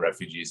 million now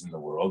refugees in the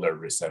world are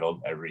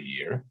resettled every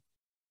year.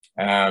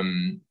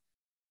 And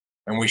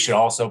we should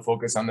also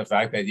focus on the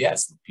fact that,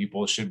 yes,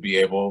 people should be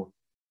able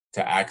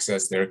to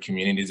access their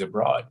communities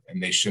abroad,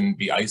 and they shouldn't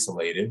be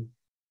isolated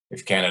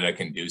if Canada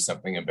can do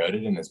something about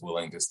it and is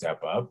willing to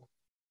step up.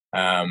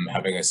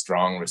 Having a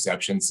strong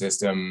reception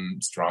system,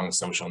 strong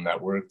social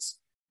networks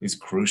is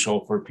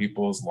crucial for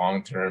people's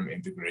long-term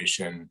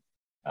integration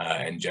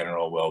and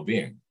general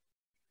well-being.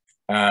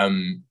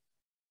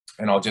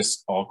 And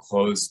I'll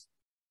close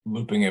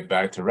looping it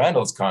back to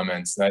Randall's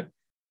comments that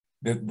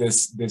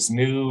this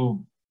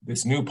new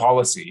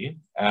policy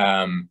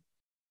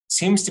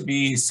seems to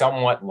be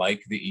somewhat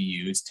like the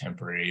EU's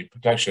temporary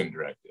protection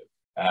directive,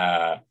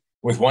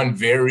 with one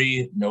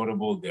very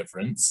notable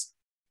difference.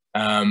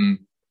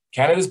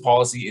 Canada's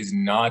policy is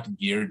not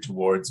geared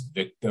towards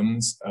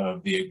victims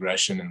of the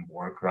aggression and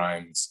war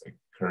crimes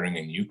occurring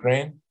in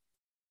Ukraine.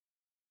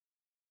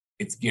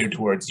 It's geared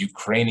towards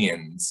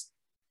Ukrainians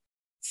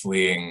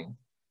fleeing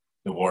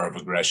the war of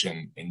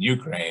aggression in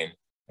Ukraine.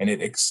 And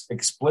it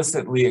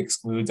explicitly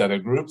excludes other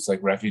groups like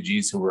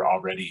refugees who were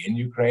already in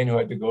Ukraine who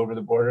had to go over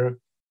the border,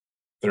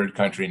 third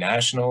country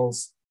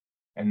nationals,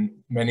 and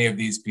many of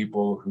these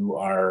people who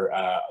are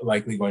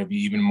likely going to be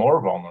even more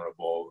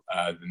vulnerable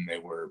than they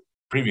were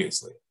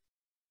previously.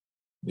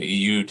 The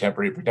EU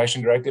Temporary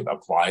Protection Directive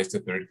applies to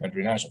third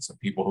country nationals, so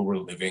people who were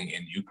living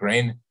in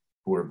Ukraine,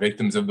 who were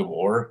victims of the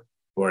war,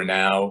 who are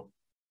now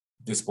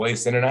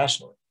displaced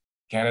internationally.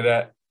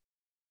 Canada,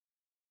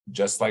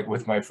 just like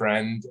with my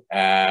friend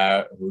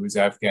whose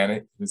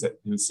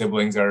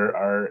siblings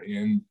are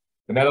in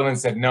the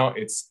Netherlands, said, no,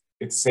 it's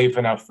safe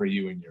enough for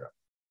you in Europe.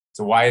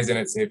 So why isn't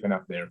it safe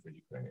enough there for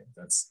Ukrainians?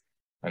 That's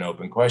an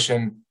open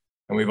question.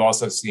 And we've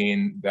also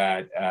seen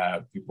that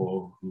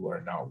people who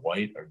are not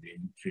white are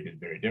being treated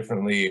very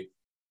differently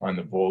on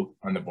the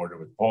border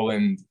with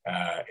Poland.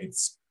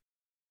 It's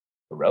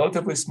a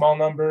relatively small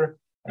number,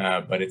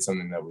 but it's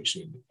something that we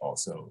should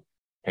also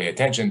pay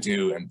attention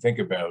to and think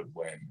about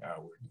when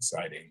we're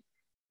deciding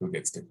who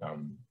gets to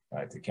come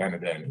to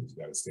Canada and who's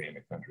got to stay in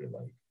a country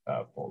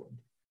like Poland.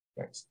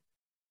 Thanks.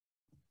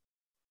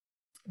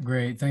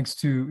 Great, thanks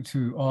to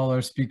all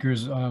our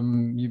speakers.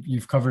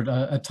 You've covered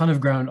a ton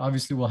of ground.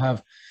 Obviously, we'll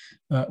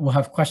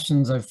have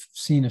questions. I've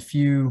seen a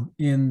few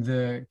in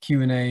the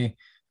Q&A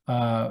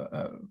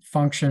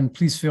function.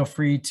 Please feel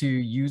free to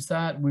use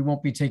that. We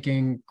won't be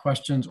taking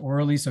questions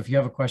orally, so if you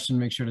have a question,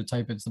 make sure to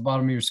type it. It's the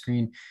bottom of your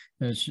screen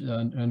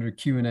under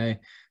Q&A.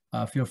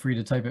 Feel free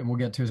to type it and we'll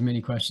get to as many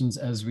questions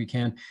as we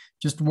can.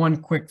 Just one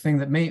quick thing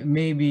that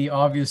may be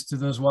obvious to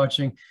those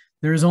watching.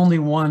 There is only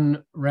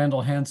one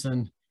Randall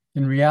Hansen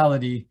in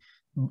reality,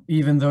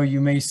 even though you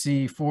may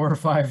see 4 or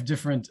 5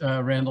 different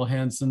Randall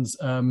Hansens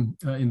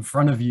in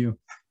front of you,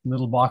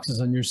 little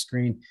boxes on your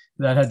screen.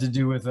 That had to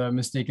do with a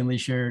mistakenly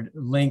shared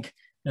link.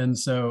 And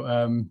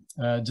so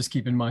just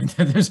keep in mind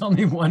that there's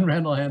only one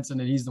Randall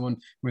Hansen and he's the one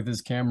with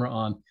his camera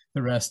on,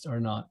 the rest are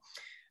not.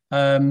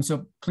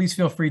 So please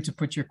feel free to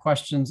put your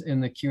questions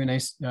in the Q&A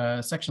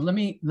section. Let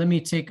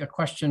me take a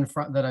question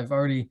that I've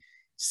already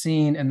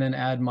seen and then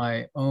add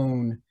my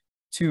own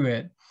to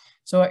it.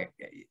 So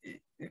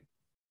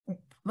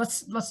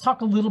let's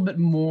talk a little bit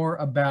more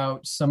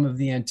about some of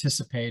the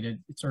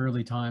anticipated, it's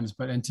early times,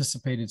 but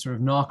anticipated sort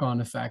of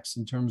knock-on effects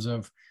in terms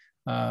of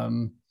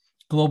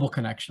global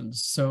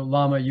connections. So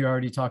Lama, you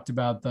already talked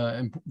about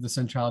the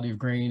centrality of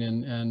grain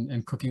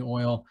and cooking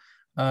oil.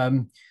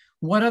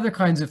 What other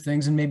kinds of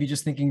things, and maybe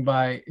just thinking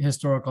by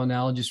historical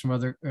analogies from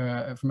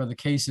other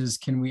cases,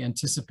 can we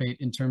anticipate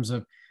in terms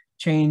of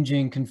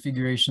changing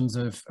configurations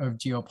of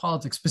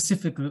geopolitics,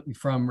 specifically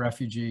from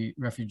refugee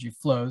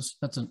flows?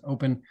 That's an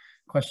open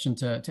question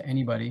to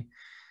anybody.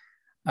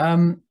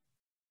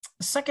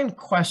 Second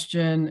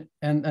question,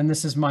 and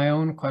this is my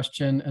own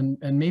question,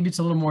 and maybe it's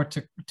a little more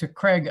to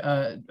Craig,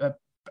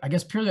 I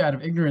guess purely out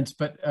of ignorance,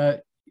 but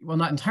well,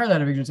 not entirely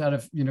out of ignorance, out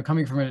of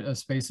coming from a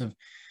space of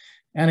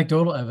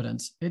anecdotal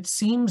evidence. It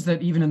seems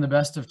that even in the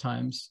best of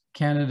times,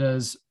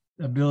 Canada's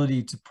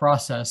ability to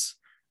process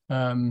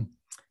even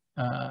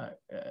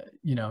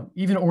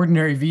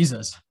ordinary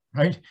visas,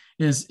 right,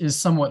 is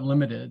somewhat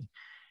limited.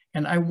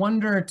 And I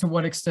wonder to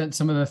what extent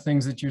some of the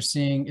things that you're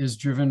seeing is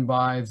driven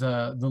by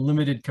the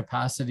limited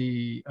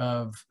capacity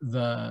of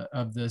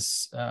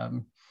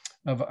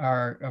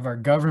our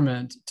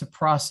government to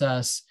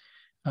process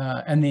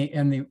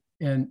and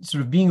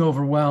sort of being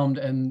overwhelmed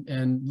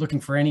and looking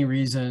for any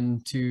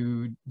reason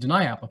to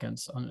deny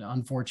applicants,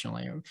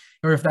 unfortunately,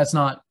 or if that's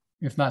not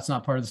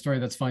part of the story,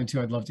 that's fine too.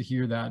 I'd love to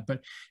hear that.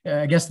 But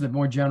I guess the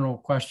more general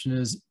question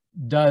is,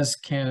 does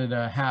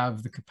Canada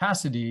have the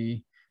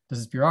capacity, does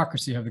its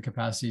bureaucracy have the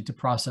capacity to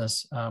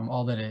process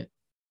all that it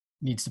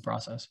needs to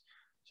process?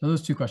 So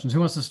those two questions. Who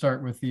wants to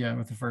start with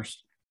the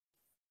first?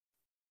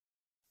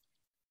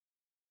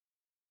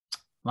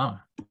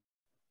 Lama.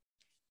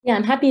 Yeah,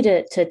 I'm happy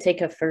to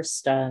take a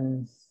first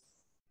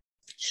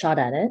shot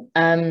at it.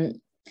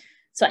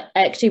 So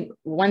actually,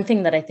 one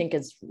thing that I think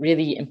is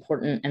really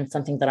important and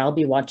something that I'll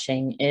be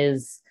watching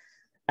is,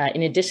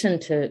 in addition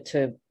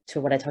to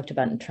what I talked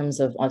about in terms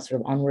of sort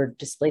of onward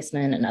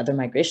displacement and other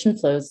migration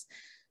flows,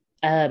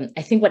 I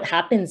think what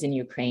happens in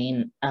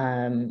Ukraine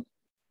and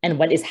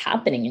what is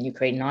happening in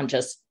Ukraine, not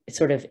just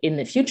sort of in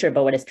the future,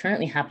 but what is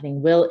currently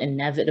happening will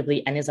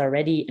inevitably and is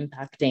already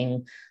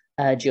impacting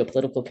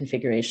geopolitical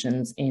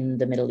configurations in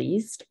the Middle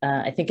East.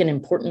 I think in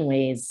important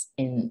ways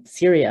in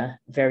Syria,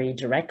 very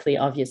directly,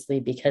 obviously,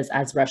 because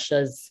as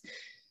Russia's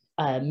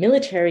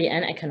military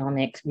and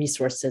economic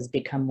resources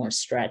become more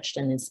stretched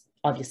and is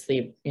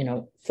obviously,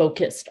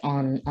 focused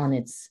on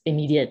its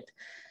immediate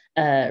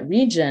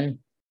region,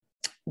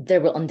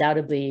 there will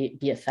undoubtedly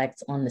be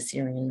effects on the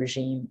Syrian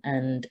regime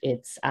and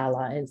its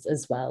allies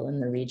as well in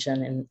the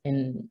region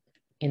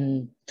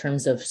in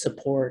terms of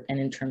support and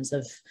in terms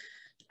of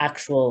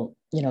actual,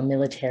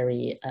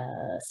 military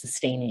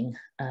sustaining.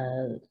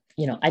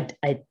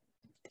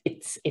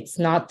 it's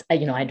not,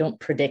 I don't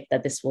predict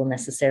that this will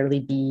necessarily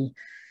be,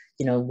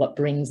 what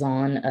brings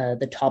on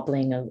the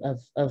toppling of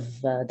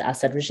the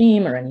Assad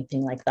regime or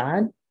anything like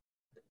that.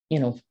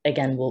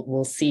 Again,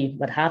 we'll see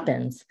what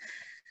happens.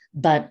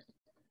 But,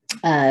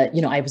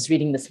 I was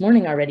reading this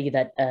morning already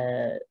that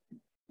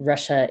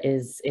Russia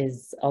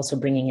is also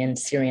bringing in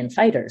Syrian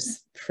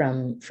fighters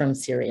from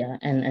Syria.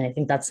 And I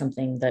think that's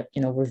something that,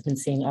 we've been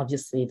seeing,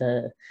 obviously,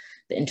 the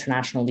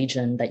international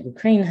legion that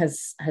Ukraine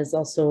has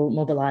also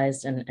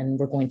mobilized, and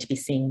we're going to be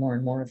seeing more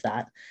and more of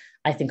that,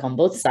 I think, on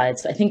both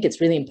sides. So I think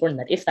it's really important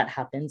that if that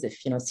happens, if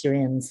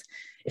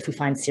we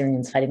find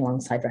Syrians fighting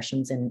alongside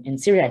Russians in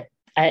Syria,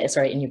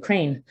 in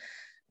Ukraine,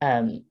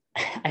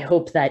 I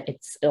hope that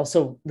it's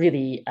also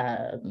really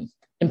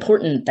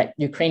important that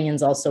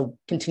Ukrainians also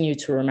continue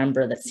to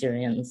remember that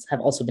Syrians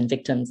have also been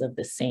victims of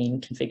the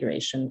same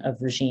configuration of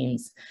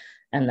regimes,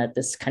 and that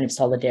this kind of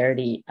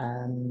solidarity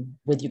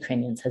with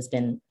Ukrainians has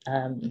been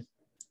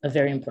a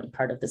very important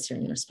part of the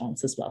Syrian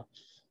response as well.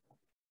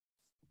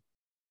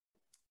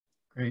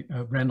 Great,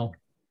 Randall.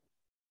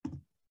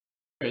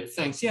 Great,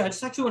 thanks. Yeah, I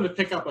just actually want to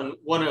pick up on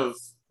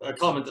a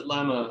comment that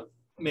Lama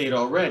made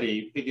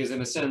already, because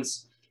in a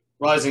sense,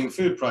 rising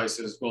food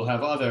prices will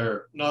have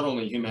other, not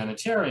only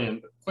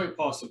humanitarian, but quite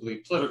possibly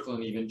political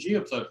and even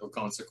geopolitical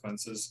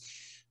consequences.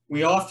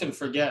 We often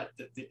forget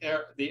that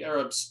the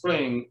Arab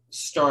Spring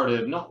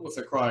started not with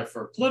a cry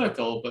for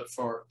political, but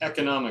for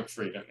economic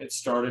freedom. It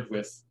started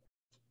with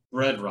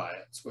bread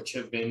riots, which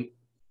have been,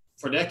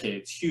 for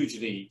decades,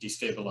 hugely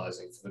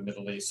destabilizing for the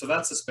Middle East. So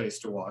that's a space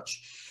to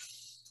watch.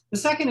 The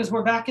second is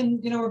we're back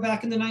in the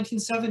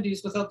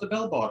 1970s without the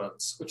bell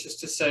bottoms, which is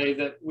to say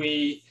that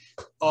we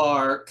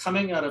are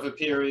coming out of a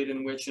period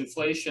in which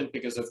inflation,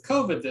 because of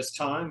COVID this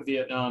time,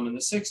 Vietnam in the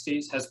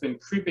 60s, has been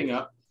creeping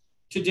up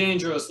to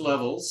dangerous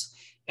levels.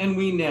 And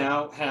we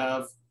now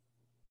have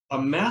a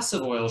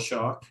massive oil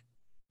shock,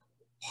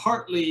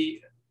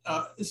 partly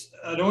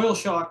an oil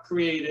shock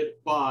created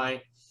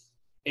by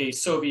a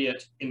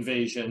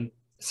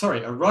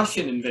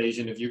Russian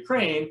invasion of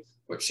Ukraine,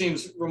 which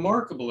seems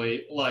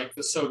remarkably like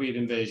the Soviet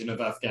invasion of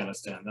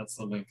Afghanistan. That's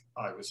the link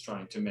I was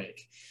trying to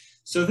make.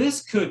 So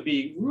this could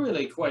be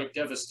really quite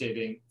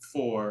devastating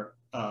for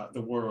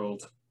the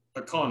world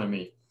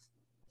economy.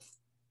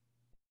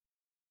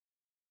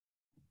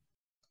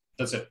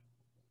 That's it.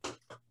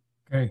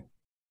 Okay.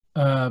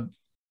 I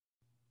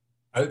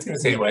was going to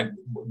say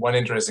one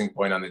interesting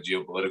point on the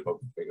geopolitical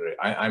configuration.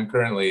 I'm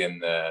currently in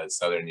the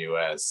southern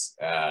U.S.,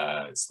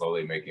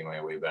 slowly making my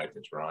way back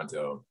to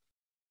Toronto.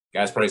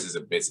 Gas prices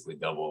have basically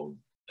doubled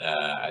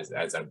as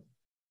I've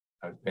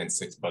paying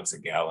 $6 a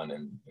gallon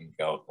in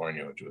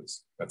California,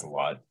 that's a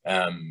lot.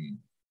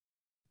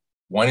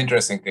 One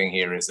interesting thing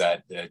here is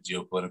that the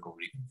geopolitical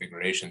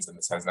reconfigurations, and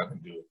this has nothing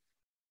to do with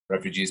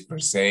refugees per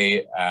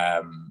se,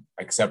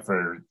 except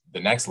for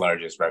the next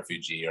largest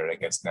refugee, or I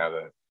guess now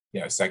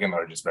the second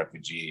largest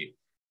refugee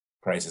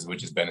crisis,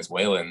 which is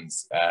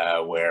Venezuelans,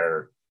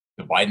 where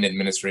the Biden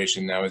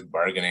administration now is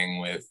bargaining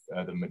with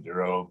the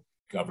Maduro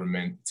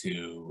government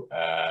to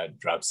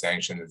drop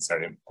sanctions and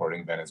start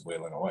importing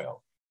Venezuelan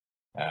oil,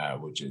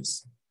 which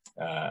is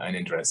an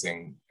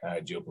interesting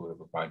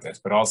geopolitical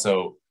context, but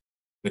also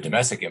the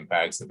domestic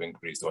impacts of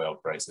increased oil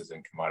prices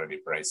and commodity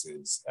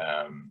prices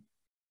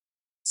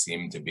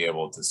seem to be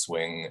able to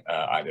swing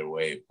either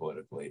way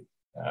politically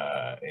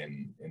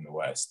in the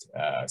West.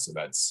 So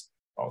that's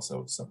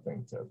also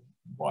something to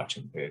watch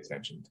and pay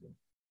attention to.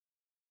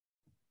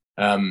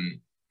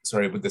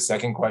 Sorry, but the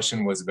second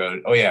question was about,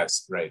 oh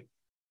yes, right.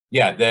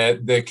 Yeah,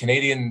 the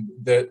Canadian,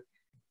 the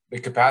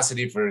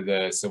capacity for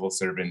the civil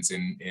servants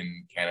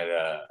in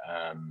Canada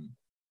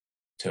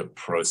to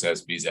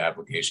process visa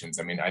applications.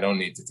 I mean, I don't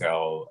need to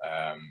tell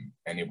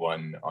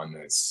anyone on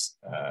this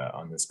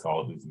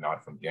call who's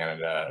not from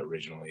Canada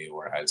originally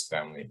or has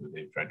family who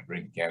they've tried to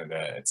bring to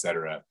Canada, et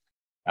cetera,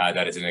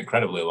 that is an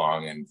incredibly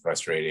long and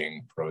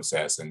frustrating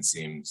process and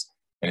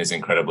is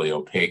incredibly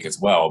opaque as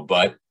well.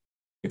 But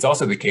it's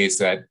also the case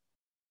that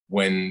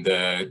when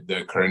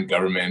the current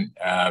government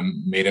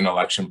made an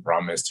election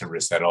promise to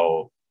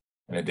resettle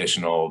an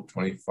additional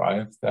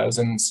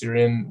 25,000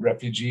 Syrian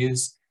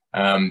refugees,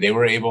 they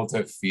were able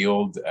to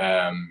field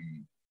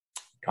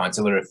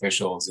consular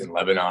officials in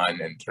Lebanon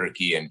and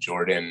Turkey and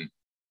Jordan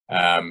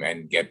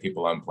and get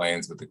people on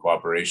planes with the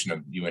cooperation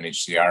of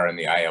UNHCR and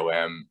the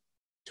IOM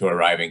to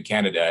arrive in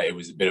Canada. It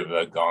was a bit of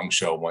a gong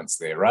show once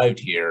they arrived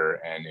here,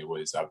 and it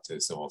was up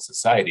to civil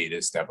society to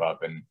step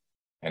up and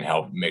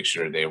help make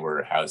sure they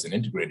were housed and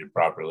integrated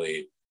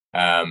properly.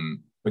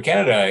 But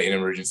Canada in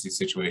emergency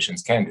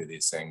situations can do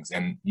these things.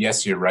 And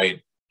yes, you're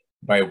right,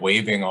 by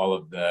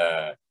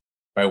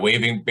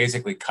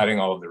basically cutting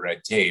all of the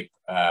red tape,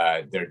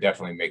 they're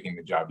definitely making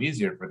the job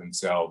easier for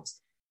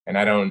themselves. And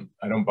I don't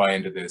buy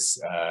into this,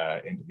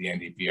 into the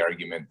NDP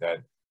argument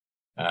that,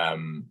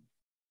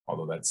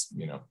 although that's,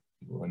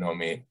 people who know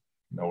me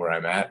know where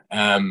I'm at,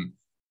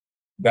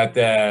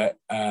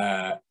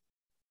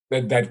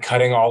 that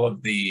cutting all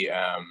of the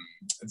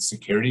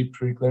security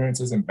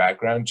pre-clearances and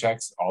background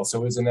checks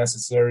also is a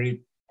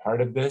necessary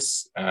part of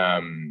this.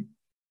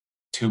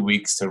 2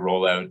 weeks to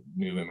roll out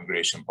new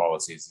immigration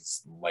policies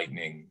is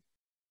lightning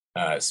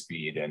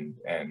speed, and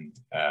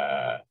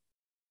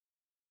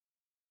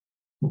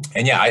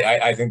yeah,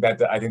 I think that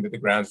the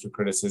grounds for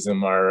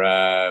criticism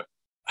are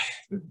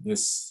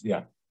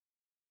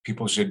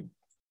people should,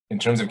 in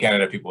terms of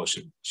Canada, people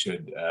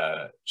should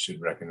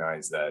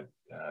recognize that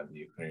the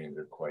Ukrainians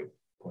are quite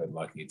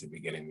lucky to be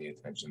getting the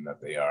attention that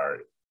they are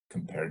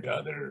compared to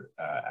other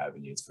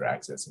avenues for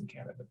access in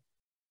Canada.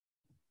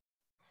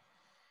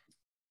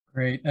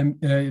 Great. I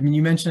mean,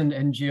 you mentioned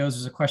NGOs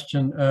as a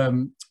question.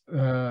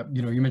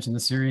 You mentioned the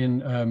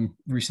Syrian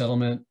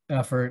resettlement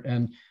effort,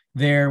 and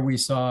there we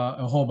saw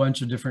a whole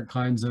bunch of different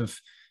kinds of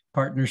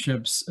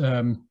partnerships,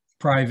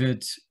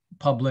 private,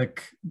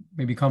 public,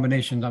 maybe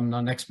combinations. I'm not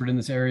an expert in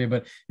this area,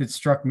 but it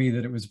struck me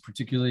that it was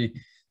particularly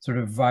sort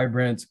of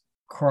vibrant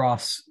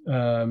across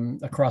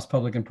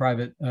public and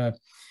private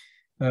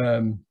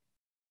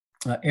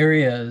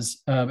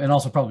areas, and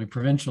also probably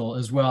provincial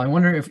as well. I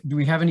wonder do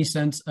we have any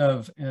sense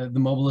of the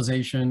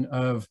mobilization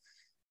of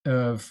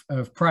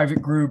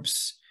private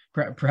groups,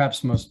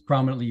 perhaps most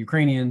prominently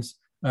Ukrainian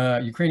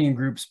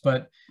groups,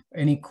 but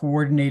any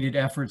coordinated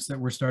efforts that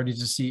we're starting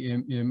to see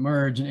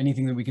emerge, and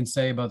anything that we can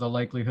say about the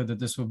likelihood that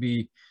this will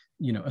be,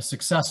 a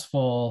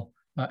successful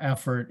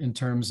effort in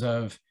terms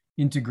of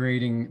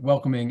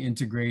welcoming,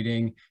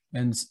 integrating,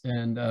 and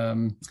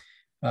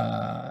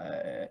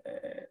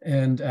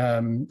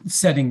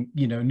setting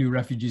new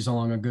refugees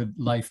along a good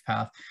life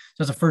path.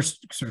 So that's a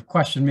first sort of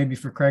question, maybe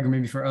for Craig or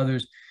maybe for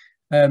others.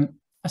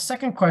 A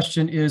second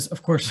question is,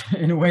 of course,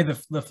 in a way,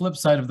 the flip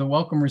side of the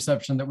welcome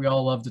reception that we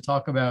all love to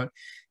talk about.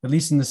 At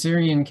least in the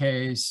Syrian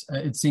case,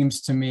 it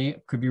seems to me,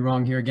 could be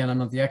wrong here, again, I'm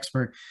not the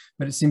expert,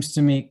 but it seems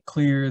to me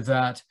clear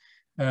that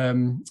there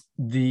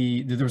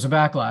was a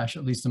backlash,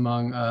 at least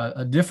among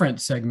a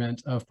different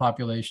segment of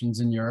populations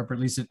in Europe, or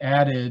at least it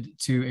added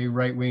to a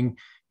right-wing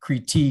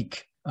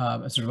critique,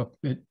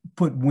 it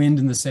put wind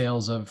in the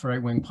sails of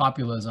right-wing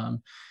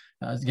populism.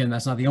 Again,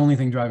 that's not the only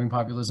thing driving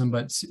populism,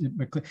 but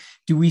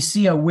do we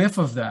see a whiff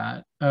of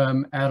that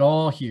at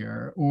all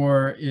here,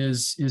 or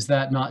is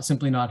that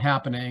simply not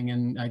happening?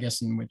 And I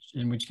guess in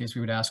which case we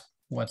would ask,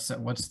 what's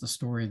the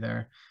story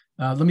there?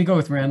 Let me go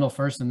with Randall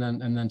first, and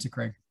then to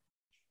Craig.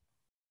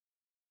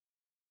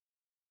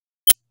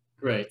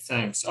 Great,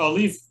 thanks. I'll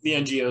leave the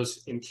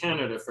NGOs in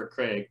Canada for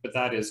Craig, but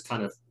that is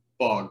kind of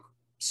bog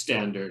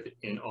standard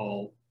in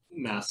all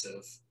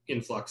massive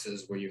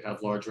influxes where you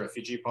have large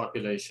refugee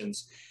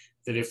populations,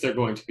 that if they're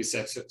going to be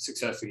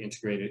successfully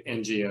integrated,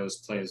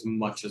 NGOs play as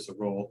much as a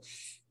role,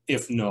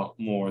 if not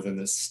more, than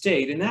the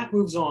state. And that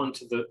moves on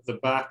to the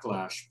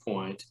backlash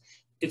point.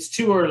 It's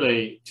too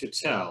early to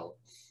tell.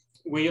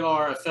 We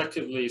are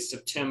effectively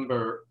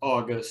September,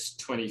 August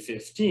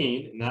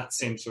 2015, in that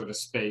same sort of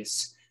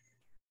space.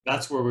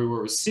 That's where we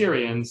were with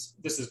Syrians.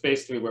 This is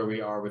basically where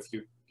we are with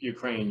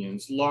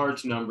Ukrainians,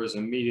 large numbers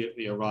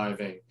immediately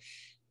arriving.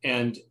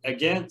 And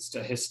against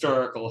a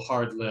historical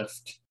hard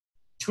lift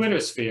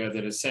Twitter sphere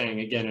that is saying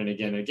again and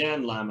again and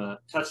again, Lama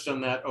touched on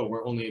that, oh,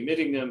 we're only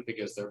admitting them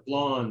because they're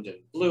blonde and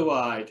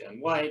blue-eyed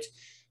and white.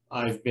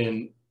 I've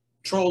been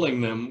trolling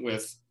them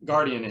with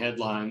Guardian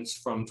headlines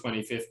from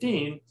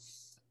 2015,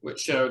 which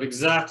showed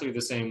exactly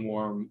the same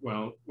warm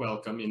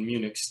welcome in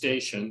Munich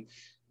station,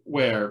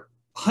 where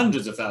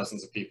hundreds of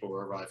thousands of people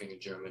were arriving in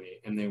Germany,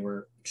 and they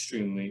were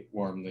extremely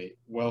warmly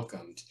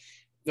welcomed.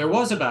 There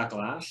was a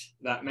backlash.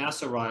 That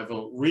mass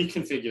arrival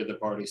reconfigured the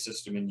party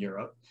system in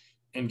Europe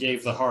and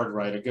gave the hard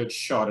right a good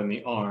shot in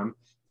the arm,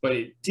 but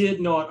it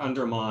did not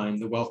undermine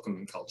the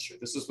welcoming culture.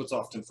 This is what's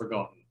often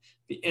forgotten.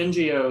 The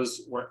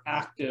NGOs were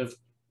active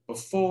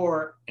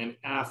before and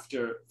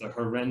after the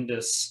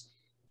horrendous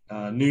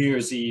New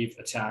Year's Eve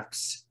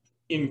attacks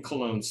in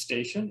Cologne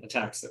station,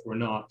 attacks that were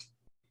not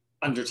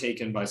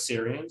undertaken by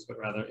Syrians, but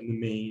rather in the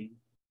main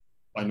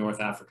by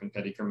North African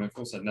petty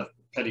criminals, had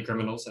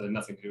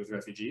nothing to do with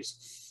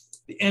refugees.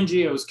 The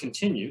NGOs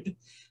continued.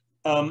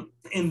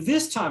 And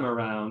this time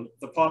around,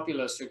 the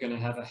populists are going to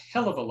have a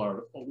hell of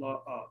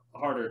a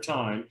harder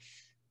time,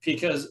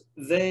 because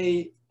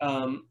they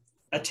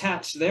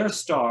attach their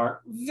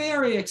star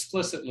very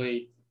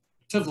explicitly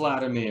to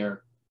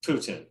Vladimir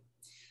Putin.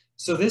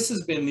 So this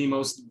has been the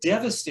most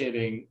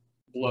devastating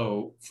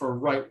blow for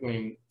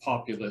right-wing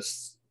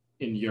populists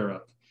in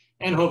Europe,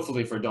 and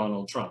hopefully for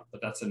Donald Trump, but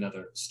that's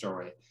another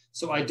story.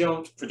 So I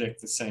don't predict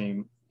the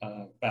same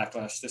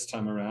backlash this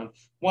time around.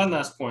 Two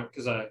last points,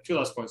 because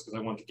I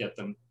want to get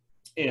them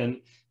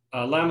in.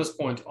 Lama's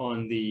point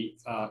on the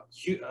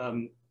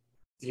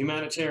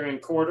humanitarian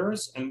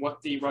corridors and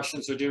what the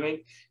Russians are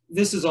doing.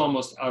 This is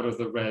almost out of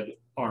the Red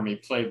Army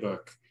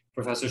playbook.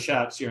 Professor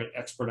Schatz, you're an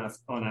expert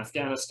on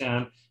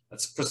Afghanistan.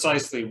 That's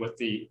precisely what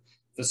the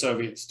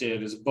Soviets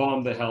did, is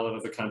bomb the hell out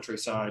of the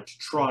countryside to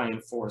try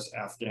and force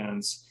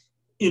Afghans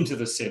into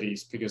the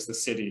cities, because the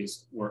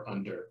cities were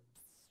under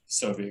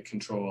Soviet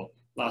control.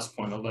 Last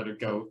point, I'll let it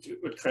go to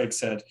what Craig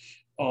said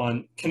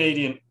on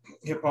Canadian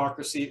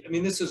hypocrisy. I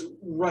mean, this is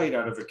right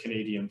out of the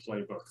Canadian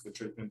playbook, the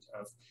treatment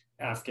of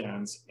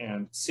Afghans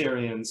and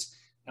Syrians.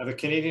 The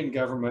Canadian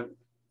government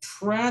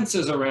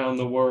prances around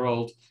the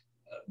world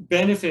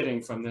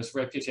benefiting from this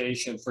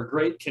reputation for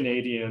great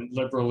Canadian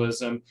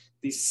liberalism,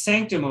 these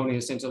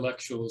sanctimonious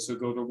intellectuals who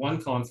go to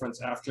one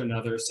conference after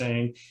another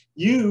saying,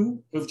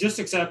 you who've just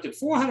accepted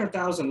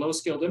 400,000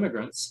 low-skilled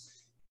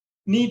immigrants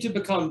need to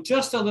become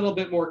just a little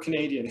bit more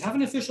Canadian, have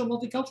an official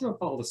multicultural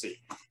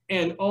policy,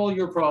 and all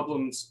your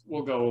problems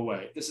will go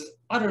away. This is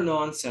utter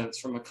nonsense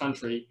from a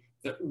country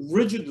that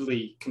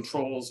rigidly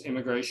controls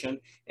immigration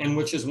and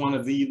which is one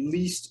of the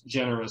least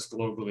generous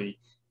globally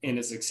in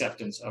its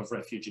acceptance of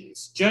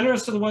refugees.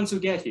 Generous to the ones who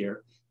get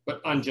here,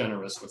 but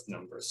ungenerous with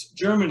numbers.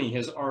 Germany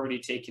has already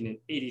taken in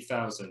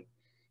 80,000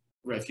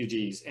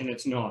 refugees, and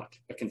it's not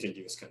a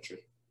contiguous country.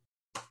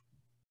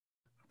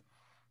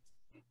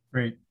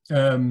 Great.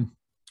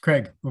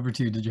 Craig, over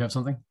to you. Did you have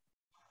something?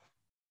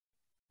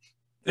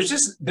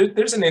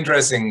 There's an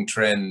interesting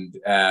trend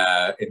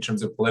in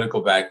terms of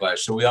political backlash.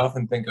 So we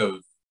often think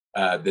of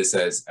this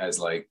as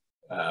like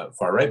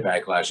far-right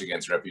backlash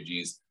against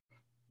refugees.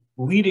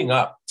 Leading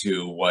up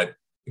to what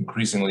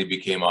increasingly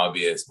became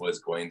obvious was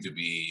going to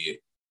be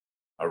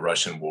a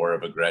Russian war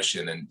of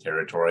aggression and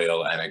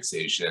territorial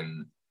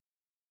annexation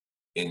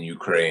in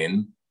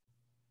Ukraine.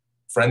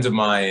 Friends of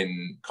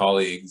mine,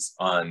 colleagues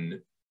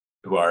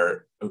who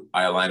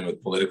I align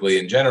with politically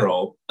in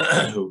general,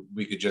 who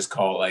we could just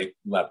call like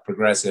left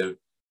progressive,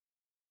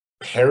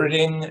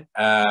 parroting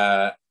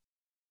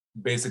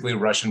basically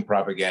Russian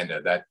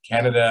propaganda that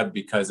Canada,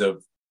 because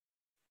of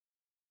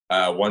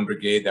one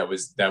brigade that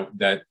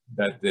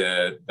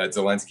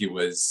Zelensky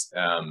was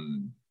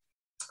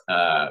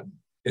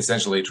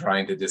essentially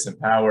trying to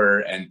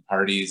disempower, and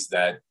parties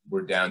that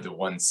were down to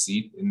one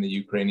seat in the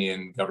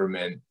Ukrainian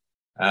government,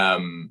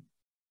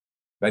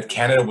 that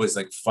Canada was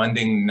like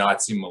funding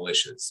Nazi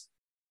militias.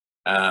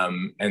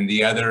 And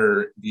the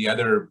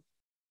other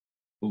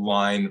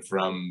line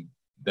from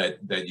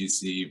that you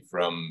see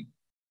from,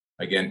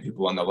 again,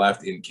 people on the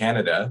left in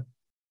Canada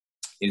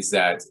is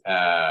that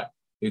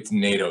it's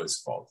NATO's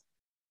fault.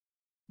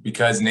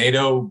 Because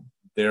NATO,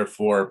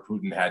 therefore,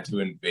 Putin had to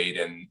invade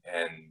and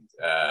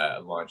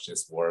launch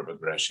this war of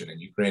aggression in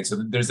Ukraine.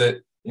 So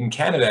in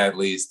Canada at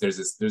least, there's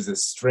a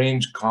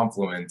strange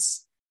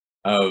confluence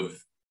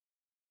of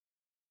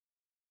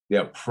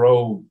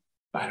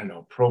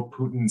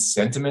pro-Putin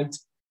sentiment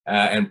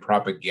and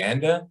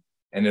propaganda.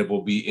 And it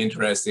will be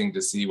interesting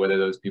to see whether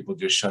those people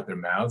just shut their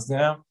mouths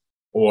now,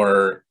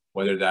 or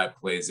whether that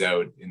plays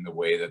out in the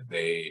way that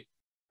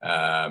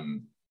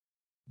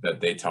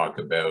they talk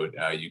about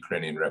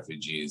Ukrainian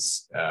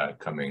refugees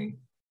coming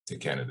to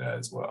Canada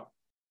as well.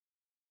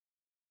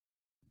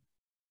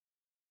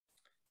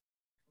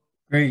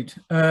 Great.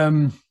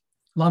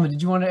 Lama,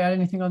 did you want to add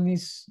anything on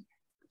these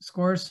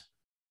scores?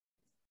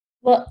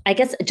 Well, I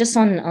guess just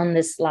on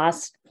this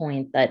last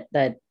point that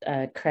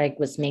Craig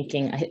was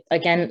making,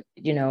 again,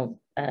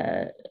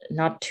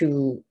 not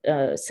to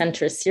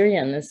center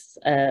Syria in this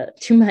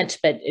too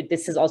much, but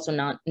this is also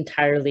not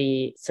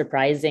entirely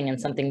surprising, and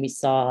something we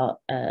saw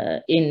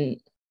in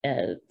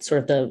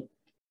sort of the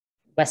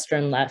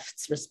Western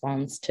left's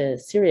response to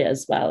Syria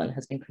as well, and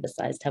has been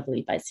criticized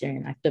heavily by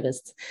Syrian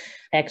activists.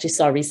 I actually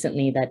saw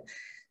recently that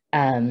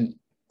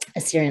a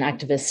Syrian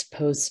activist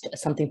post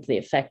something to the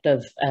effect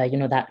of,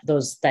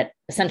 that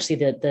essentially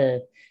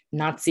the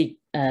Nazi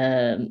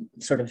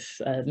sort of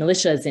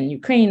militias in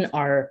Ukraine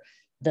are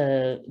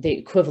the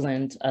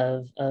equivalent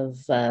of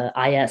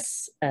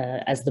IS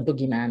as the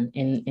boogeyman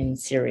in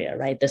Syria,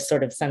 right? This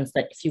sort of sense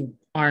that if you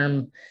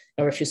arm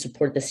or if you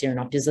support the Syrian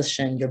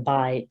opposition, you're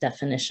by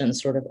definition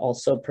sort of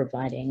also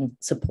providing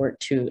support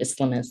to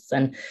Islamists,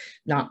 and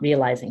not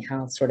realizing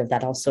how sort of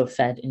that also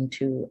fed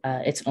into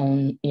its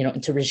own,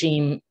 into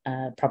regime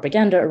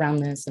propaganda around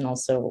this, and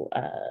also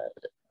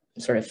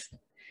sort of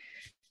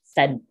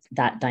fed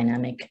that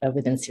dynamic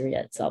within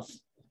Syria itself.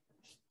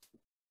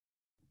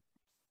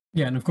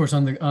 Yeah, and of course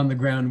on the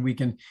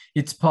ground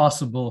it's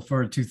possible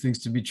for two things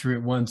to be true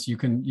at once.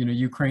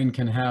 Ukraine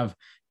can have,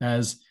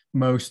 as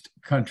most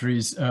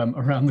countries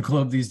around the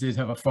globe these days,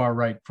 have a far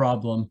right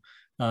problem,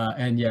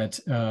 and yet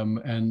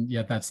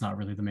that's not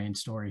really the main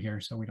story here.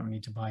 So we don't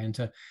need to buy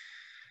into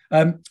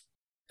a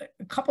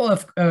couple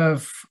of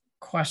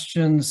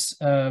questions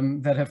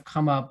that have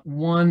come up.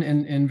 One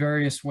in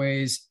various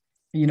ways.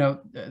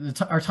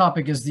 Our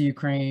topic is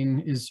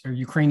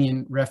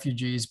Ukrainian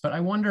refugees, but I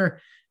wonder,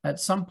 at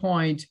some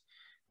point,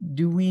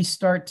 do we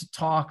start to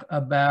talk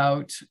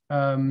about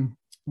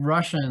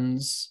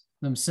Russians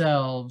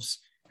themselves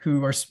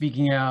who are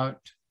speaking out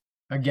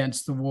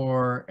against the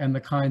war and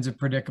the kinds of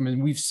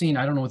predicament we've seen?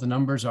 I don't know what the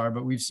numbers are,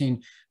 but we've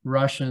seen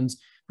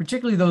Russians,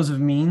 particularly those of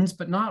means,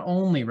 but not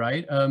only,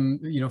 right?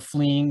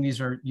 Fleeing.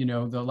 These are,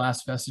 the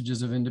last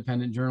vestiges of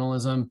independent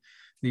journalism.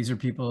 These are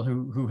people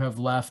who have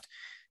left.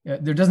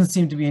 There doesn't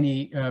seem to be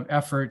any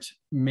effort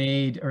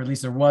made, or at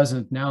least there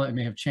wasn't. Now it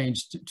may have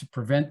changed to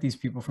prevent these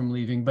people from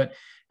leaving. But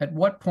at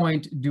what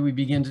point do we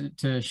begin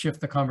to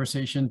shift the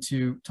conversation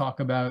to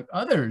talk about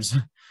others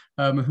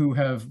who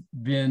have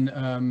been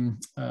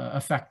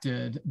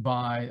affected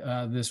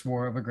by this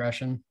war of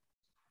aggression?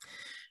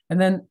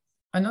 And then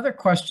another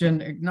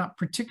question, not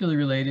particularly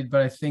related,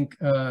 but I think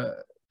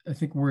I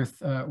think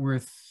worth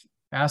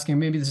asking.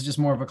 Maybe this is just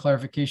more of a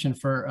clarification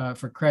for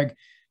Craig.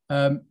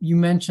 You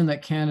mentioned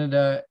that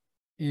Canada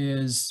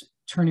is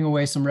turning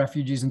away some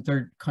refugees and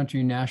third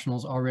country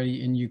nationals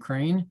already in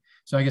Ukraine.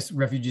 So I guess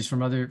refugees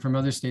from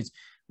other states.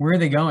 Where are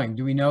they going?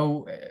 Do we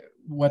know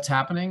what's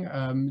happening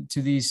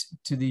to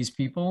these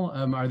people?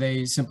 Are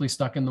they simply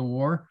stuck in the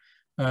war?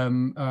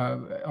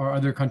 Are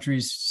other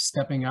countries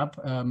stepping up?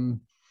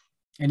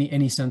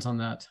 Any sense on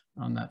that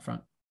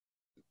front?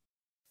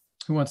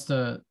 Who wants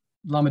to?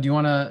 Lama, do you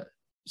want to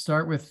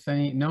start with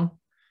any? No,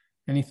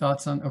 any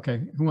thoughts on?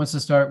 Okay, who wants to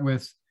start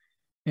with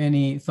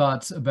any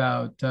thoughts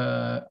about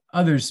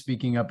others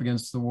speaking up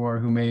against the war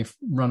who may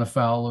run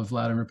afoul of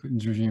Vladimir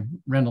Putin's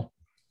regime? Randall.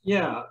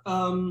 Yeah,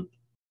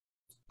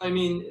 I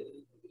mean,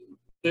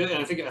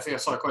 I think I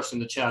saw a question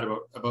in the chat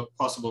about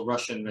possible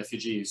Russian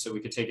refugees, so we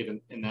could take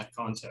it in that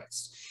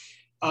context.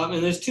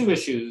 And there's two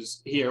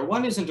issues here.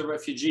 One isn't a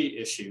refugee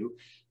issue.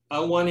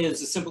 One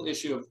is a simple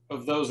issue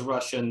of those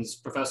Russians,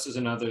 professors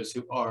and others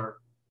who are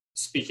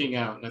speaking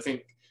out, and I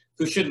think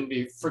who shouldn't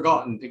be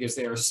forgotten because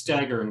they are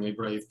staggeringly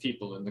brave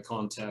people in the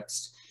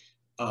context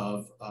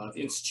of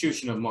the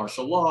institution of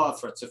martial law,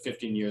 threats of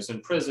 15 years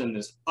in prison,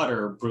 this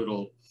utter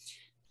brutal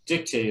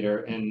dictator.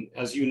 And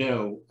as you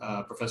know,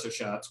 Professor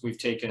Schatz, we've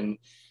taken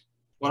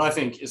what I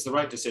think is the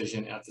right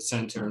decision at the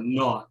center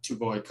not to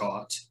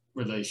boycott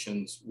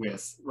relations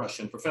with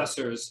Russian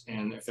professors.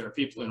 And if there are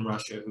people in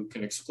Russia who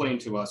can explain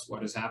to us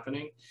what is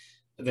happening,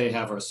 they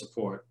have our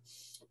support.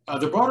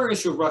 The broader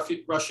issue of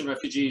Russian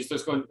refugees,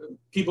 there's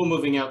people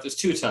moving out, there's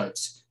two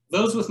types.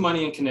 Those with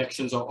money and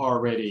connections are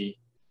already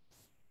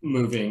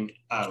moving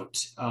out.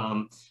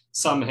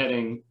 Some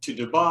heading to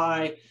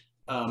Dubai,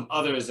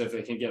 others if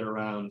they can get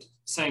around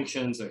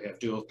sanctions, they have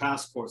dual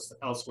passports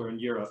elsewhere in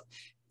Europe.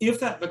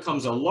 If that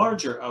becomes a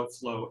larger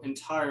outflow,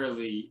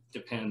 entirely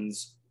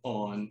depends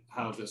on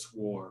how this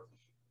war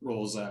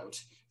rolls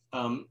out.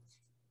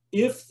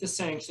 If the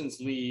sanctions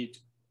lead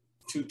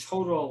to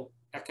total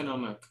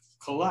economic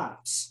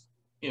collapse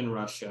in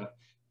Russia,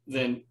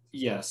 then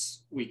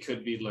yes, we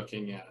could be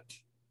looking at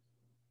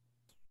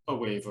a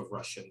wave of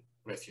Russian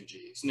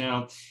refugees.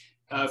 Now,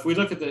 if we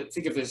look at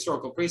think of the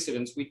historical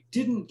precedents, we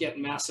didn't get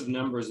massive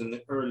numbers in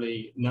the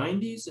early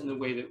 90s in the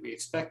way that we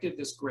expected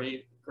this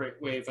great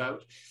wave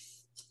out.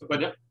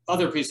 But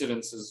other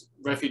precedents is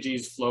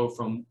refugees flow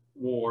from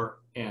war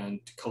and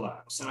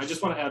collapse. And I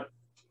just want to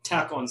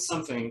tack on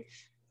something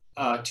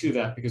to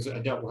that because I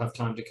doubt we'll have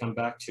time to come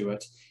back to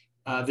it.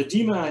 The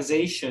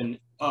demonization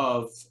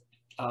of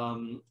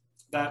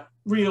that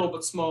real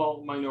but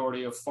small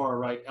minority of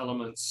far-right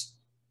elements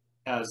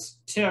as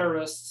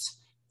terrorists,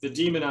 the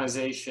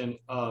demonization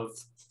of,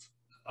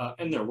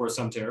 and there were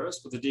some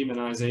terrorists, but the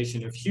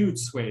demonization of huge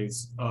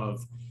swathes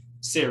of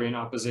Syrian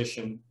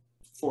opposition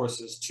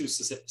forces to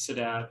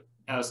Sadat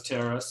as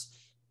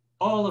terrorists.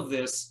 All of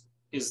this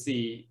is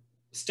the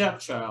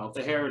stepchild,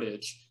 the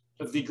heritage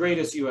of the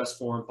greatest US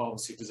foreign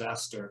policy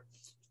disaster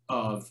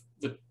of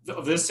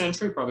this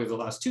century, probably the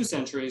last 2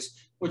 centuries,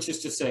 which is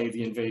to say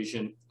the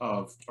invasion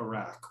of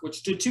Iraq,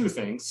 which did 2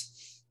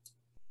 things.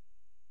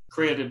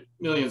 Created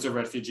millions of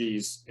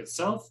refugees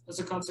itself as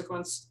a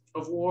consequence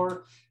of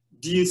war,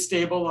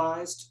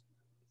 destabilized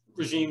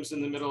regimes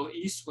in the Middle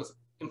East with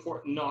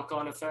important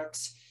knock-on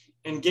effects,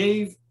 and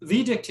gave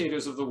the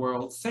dictators of the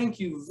world, thank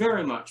you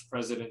very much,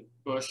 President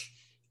Bush,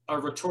 a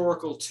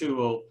rhetorical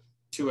tool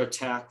to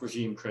attack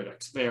regime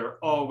critics. They are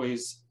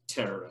always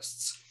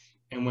terrorists.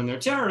 And when they're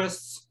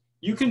terrorists,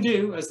 you can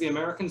do, as the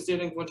Americans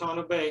did in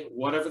Guantanamo Bay,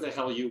 whatever the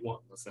hell you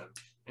want with them.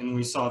 And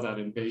we saw that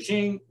in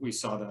Beijing, we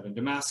saw that in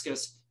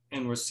Damascus,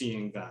 and we're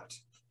seeing that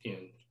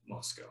in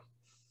Moscow.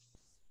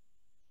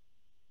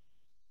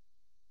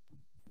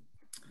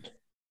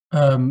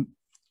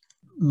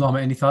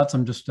 Lama, any thoughts?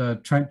 I'm just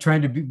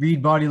trying to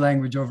read body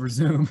language over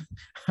Zoom.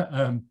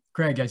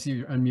 Craig, I see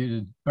you're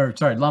unmuted. Or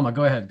sorry, Lama,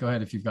 go ahead. Go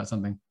ahead if you've got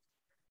something.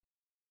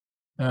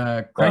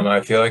 Craig? Lama,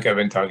 I feel like I've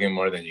been talking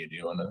more than you. Do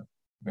you want to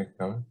make a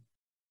comment?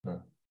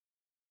 No.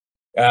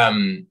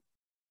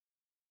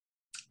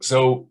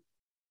 So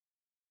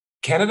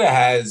Canada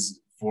has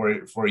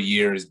for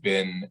years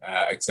been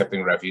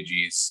accepting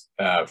refugees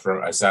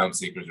from asylum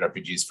seekers,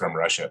 refugees from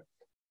Russia.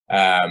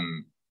 A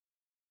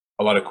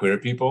lot of queer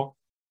people,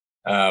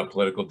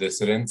 political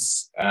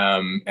dissidents,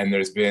 and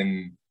there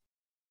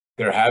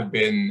have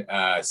been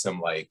some,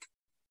 like,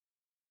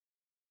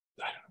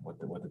 I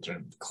don't know what the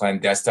term,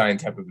 clandestine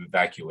type of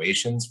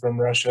evacuations from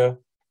Russia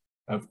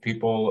of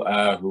people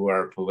who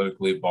are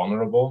politically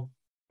vulnerable.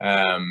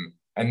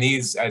 And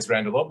these, as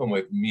Randall opened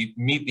with, meet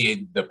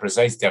the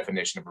precise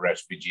definition of a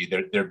refugee.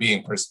 They're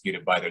being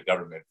persecuted by their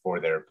government for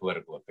their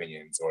political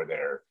opinions or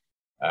their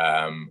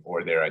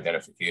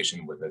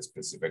identification with a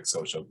specific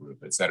social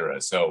group,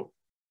 etc. So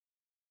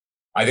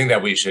I think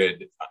that we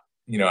should,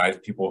 as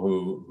people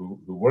who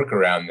work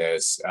around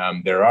this,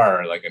 there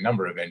are like a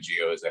number of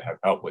NGOs that have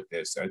helped with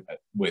this,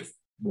 with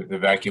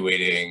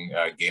evacuating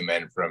gay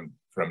men from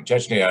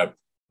Chechnya.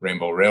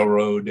 Rainbow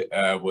Railroad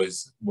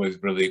was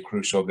really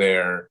crucial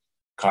there.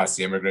 CERES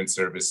Immigrant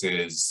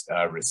Services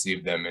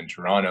received them in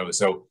Toronto.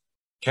 So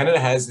Canada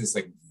has this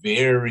like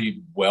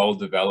very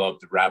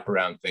well-developed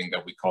wraparound thing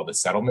that we call the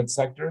settlement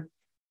sector.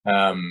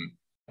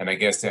 And I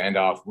guess to end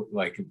off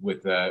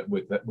with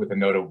a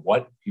note of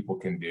what people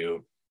can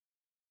do,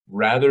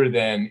 rather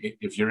than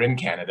if you're in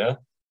Canada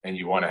and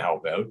you want to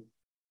help out,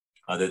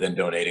 other than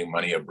donating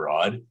money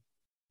abroad,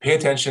 pay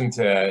attention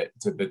to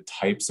the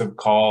types of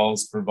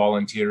calls for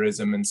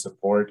volunteerism and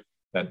support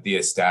that the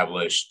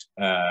established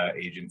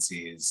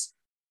agencies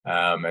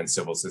and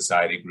civil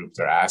society groups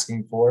are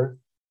asking for.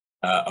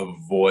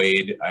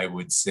 Avoid, I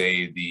would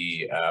say,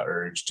 the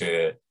urge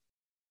to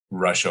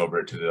rush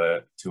over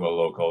to a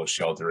local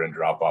shelter and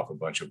drop off a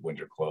bunch of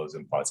winter clothes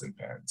and pots and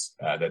pans.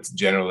 That's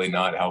generally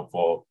not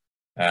helpful,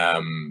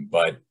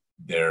 but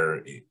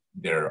there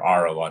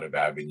are a lot of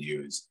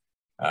avenues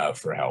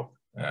for help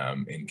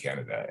in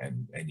Canada,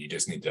 and you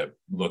just need to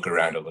look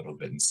around a little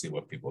bit and see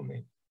what people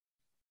need.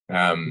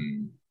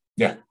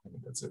 Yeah, I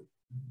think that's it.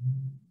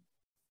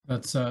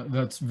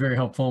 That's very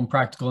helpful and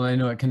practical, and I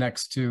know it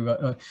connects to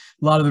a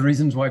lot of the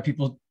reasons why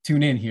people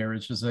tune in here.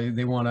 It's just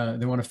they want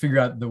to figure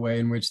out the way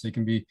in which they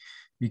can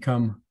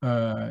become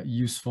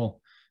useful,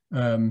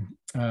 and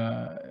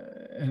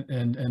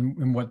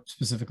what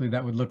specifically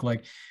that would look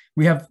like.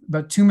 We have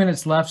about 2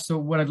 minutes left, so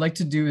what I'd like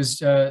to do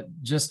is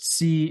just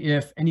see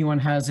if anyone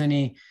has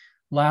any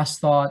last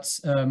thoughts.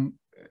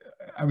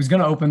 I was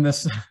going to open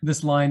this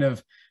line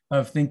of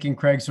thinking,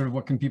 Craig, sort of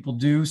what can people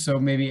do. So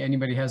maybe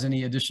anybody has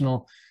any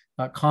additional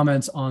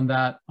comments on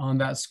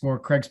that score.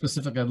 Craig,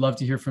 specifically, I'd love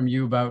to hear from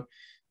you about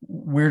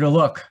where to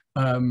look,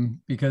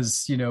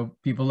 because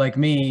people like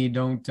me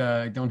don't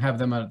have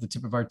them at the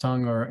tip of our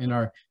tongue or in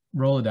our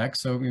Rolodex.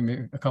 So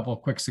maybe a couple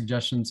of quick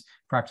suggestions,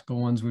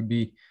 practical ones would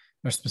be,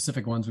 or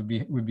specific ones would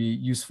be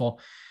useful.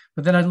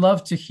 But then I'd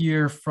love to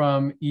hear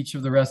from each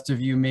of the rest of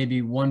you,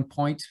 maybe one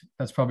point.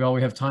 That's probably all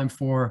we have time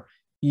for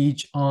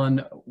each,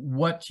 on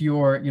what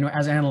you're,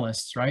 as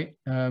analysts, right?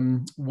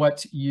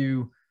 What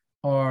you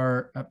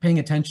are paying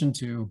attention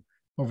to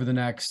over the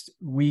next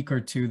week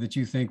or two that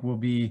you think will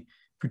be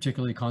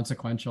particularly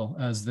consequential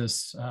as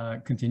this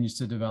continues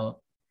to develop.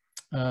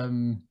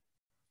 Who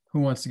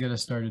wants to get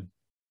us started?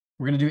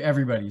 We're going to do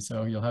everybody,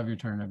 so you'll have your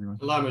turn, everyone.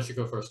 Lama should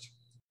go first.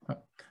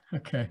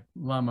 Okay,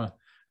 Lama,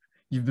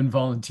 you've been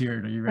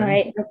volunteered. Are you ready? All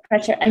right, no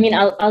pressure. I mean,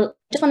 I'll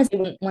just want to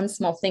say one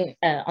small thing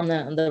on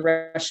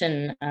the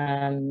Russian,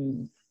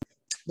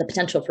 the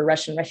potential for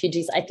Russian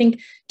refugees. I think,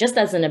 just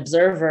as an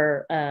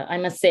observer, I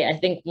must say, I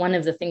think one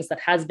of the things that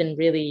has been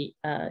really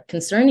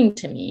concerning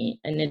to me,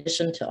 in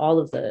addition to all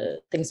of the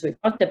things we've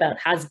talked about,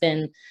 has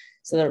been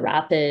sort of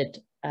rapid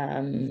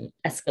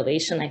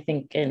escalation, I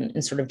think,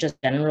 in sort of just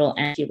general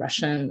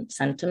anti-Russian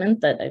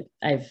sentiment that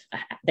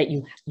that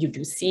you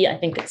do see. I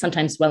think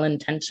sometimes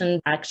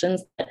well-intentioned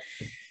actions that,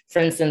 for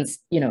instance,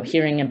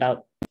 hearing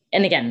about,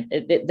 and again,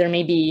 there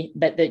may be,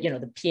 but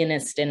the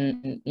pianist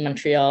in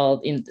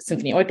Montreal in the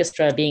symphony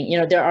orchestra being,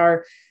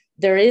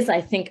 there is, I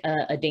think,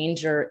 a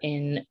danger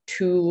in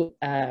too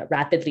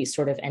rapidly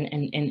sort of, and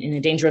in a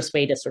dangerous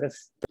way to sort of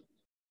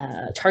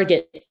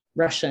target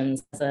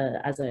Russians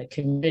as a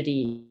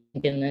community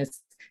in this,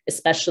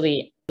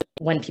 especially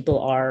when people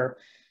are,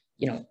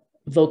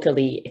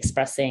 vocally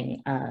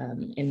expressing,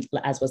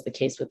 as was the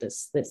case with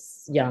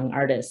this young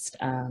artist,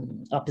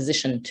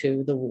 opposition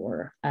to the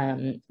war,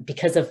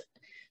 because of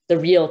the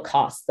real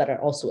costs that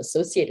are also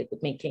associated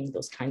with making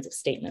those kinds of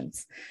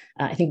statements.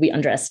 I think we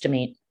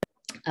underestimate,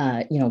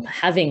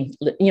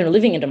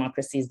 living in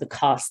democracies, the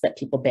costs that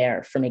people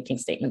bear for making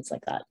statements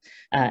like that,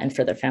 and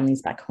for their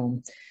families back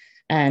home.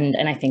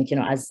 And I think,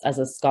 as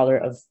a scholar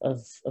of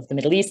the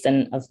Middle East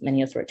and of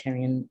many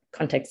authoritarian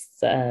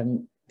contexts,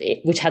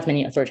 which has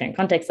many authoritarian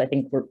contexts, I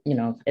think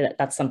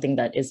that's something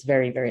that is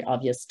very, very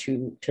obvious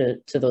to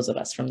those of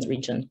us from the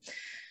region.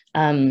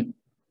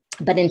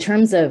 But in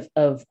terms of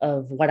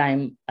what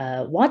I'm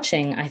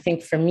watching, I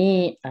think for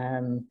me,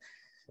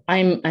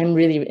 I'm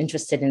really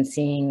interested in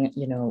seeing,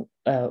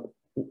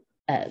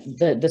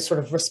 the sort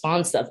of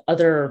response of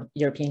other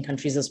European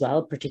countries as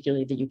well,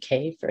 particularly the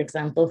UK, for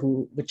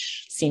example,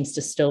 which seems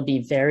to still be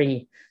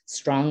very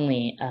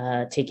strongly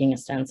taking a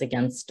stance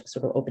against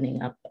sort of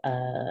opening up,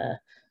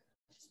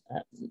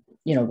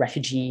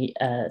 refugee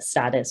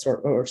status,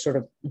 or sort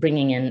of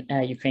bringing in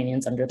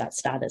Ukrainians under that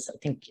status. I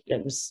think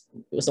it was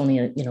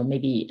only,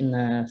 maybe in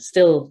the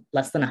still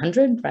less than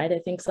 100, right? I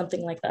think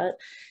something like that.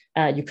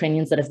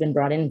 Ukrainians that have been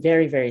brought in,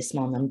 very, very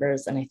small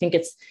numbers. And I think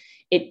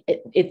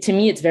to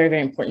me, it's very,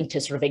 very important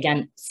to sort of,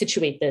 again,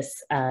 situate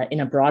this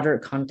in a broader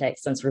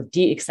context and sort of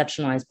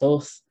de-exceptionalize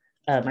both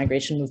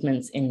migration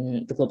movements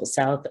in the global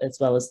south as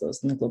well as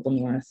those in the global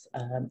north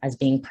as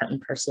being part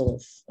and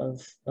parcel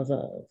of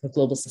a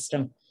global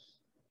system.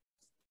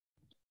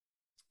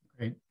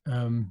 Great,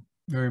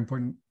 very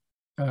important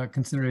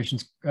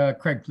considerations.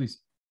 Craig, please.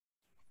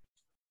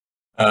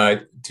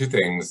 Two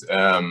things.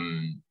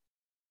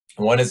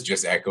 One is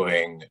just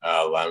echoing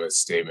Lama's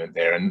statement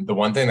there. And the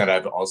one thing that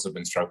I've also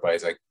been struck by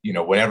is, like,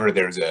 whenever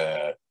there's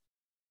a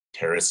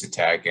terrorist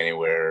attack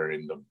anywhere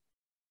in the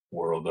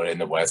world, or in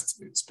the West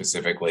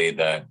specifically,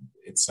 that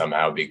it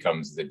somehow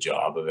becomes the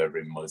job of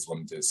every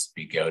Muslim to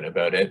speak out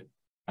about it.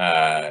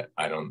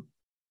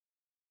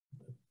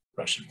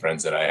 Russian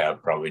friends that I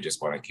have probably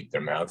just want to keep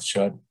their mouths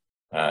shut,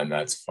 and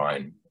that's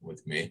fine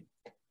with me.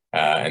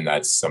 And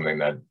that's something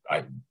that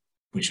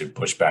we should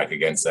push back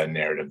against, that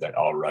narrative that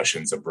all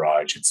Russians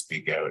abroad should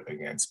speak out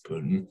against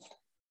Putin.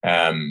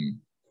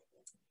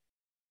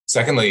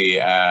 Secondly,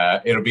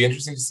 it'll be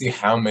interesting to see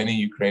how many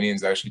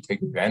Ukrainians actually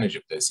take advantage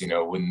of this. You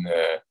know,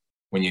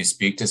 when you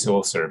speak to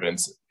civil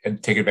servants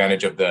and take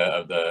advantage of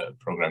the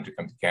program to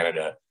come to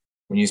Canada,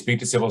 when you speak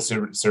to civil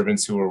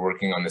servants who were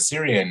working on the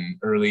Syrian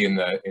early in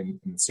the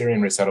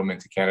Syrian resettlement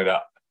to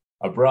Canada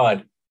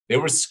abroad, they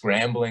were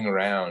scrambling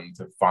around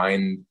to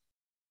find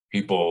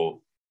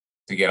people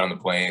to get on the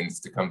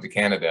planes to come to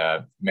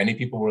Canada. Many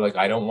people were like,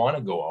 I don't want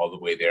to go all the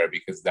way there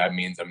because that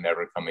means I'm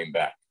never coming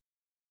back.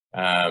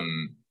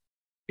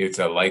 It's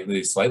a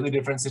likely slightly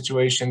different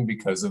situation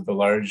because of the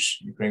large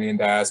Ukrainian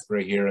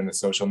diaspora here and the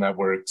social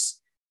networks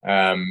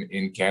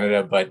in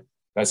Canada, but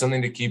that's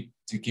something to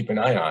keep an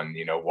eye on.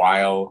 You know,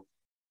 while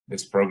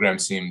this program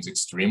seems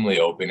extremely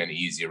open and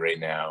easy right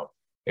now,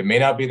 it may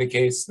not be the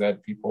case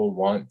that people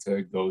want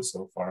to go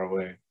so far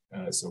away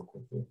so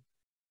quickly.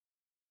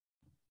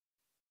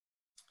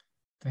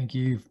 Thank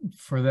you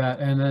for that.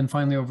 And then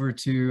finally over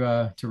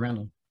to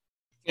Randall.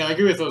 Yeah, I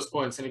agree with those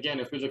points. And again,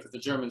 if we look at the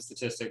German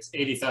statistics,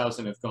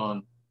 80,000 have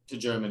gone to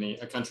Germany,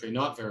 a country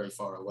not very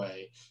far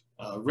away,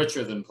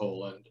 richer than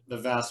Poland. The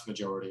vast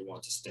majority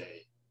want to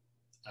stay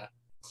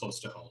close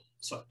to home.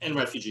 So, and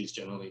refugees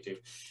generally do.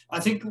 I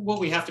think what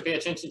we have to pay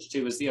attention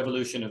to is the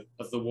evolution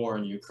of the war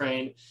in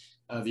Ukraine.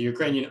 The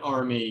Ukrainian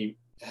army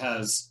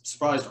has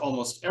surprised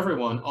almost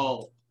everyone,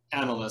 all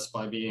analysts,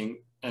 by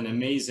being an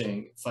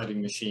amazing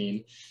fighting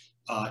machine.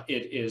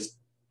 It is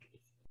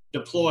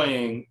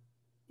deploying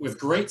with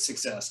great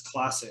success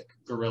classic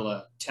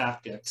guerrilla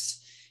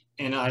tactics,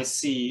 and I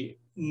see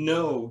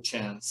no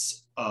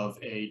chance of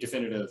a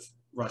definitive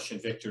Russian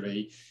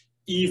victory,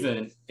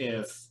 even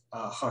if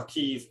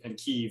Kharkiv and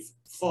Kyiv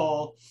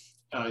fall.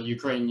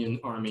 Ukrainian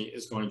army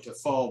is going to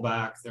fall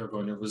back. They're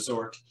going to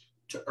resort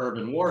to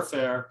urban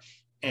warfare,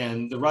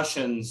 and the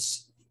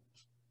Russians'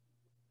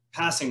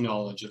 passing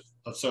knowledge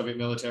of Soviet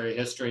military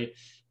history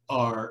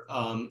are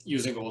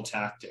using old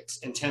tactics.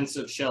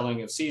 Intensive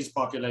shelling of seized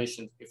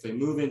populations. If they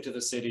move into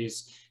the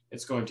cities,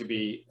 it's going to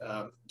be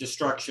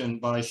destruction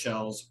by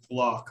shells,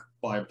 block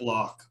by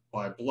block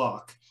by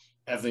block.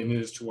 As they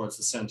move towards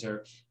the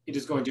center, it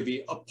is going to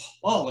be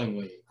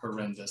appallingly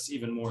horrendous,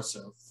 even more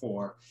so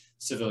for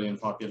civilian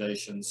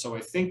populations. So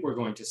I think we're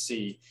going to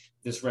see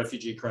this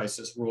refugee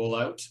crisis roll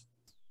out,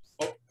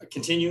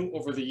 continue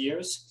over the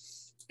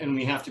years, and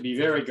we have to be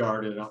very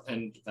guarded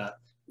that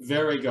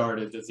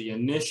the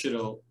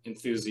initial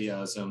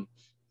enthusiasm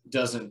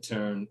doesn't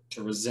turn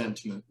to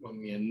resentment when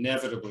we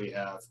inevitably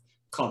have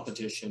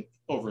competition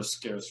over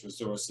scarce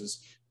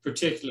resources,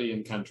 particularly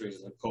in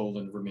countries like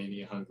Poland,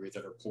 Romania, Hungary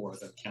that are poorer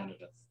than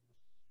Canada.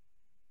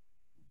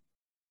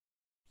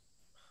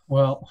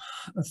 Well,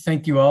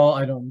 thank you all.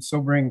 I don't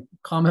sobering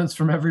comments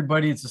from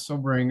everybody. It's a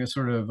sobering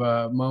sort of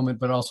moment,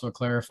 but also a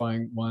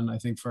clarifying one, I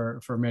think,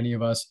 for many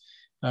of us.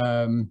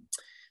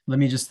 Let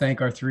me just thank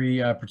our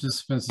three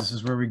participants. This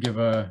is where we give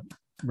a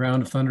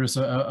round of thunderous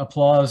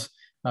applause.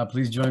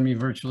 Please join me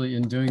virtually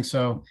in doing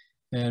so.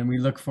 And we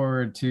look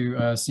forward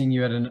to seeing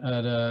you at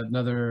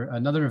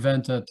another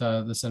event at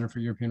the Center for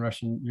European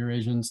Russian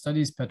Eurasian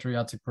Studies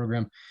Patriotic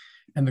Program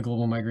and the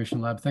Global Migration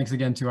Lab. Thanks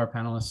again to our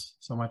panelists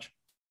so much.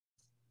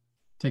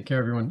 Take care,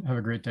 everyone. Have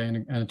a great day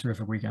and a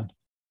terrific weekend.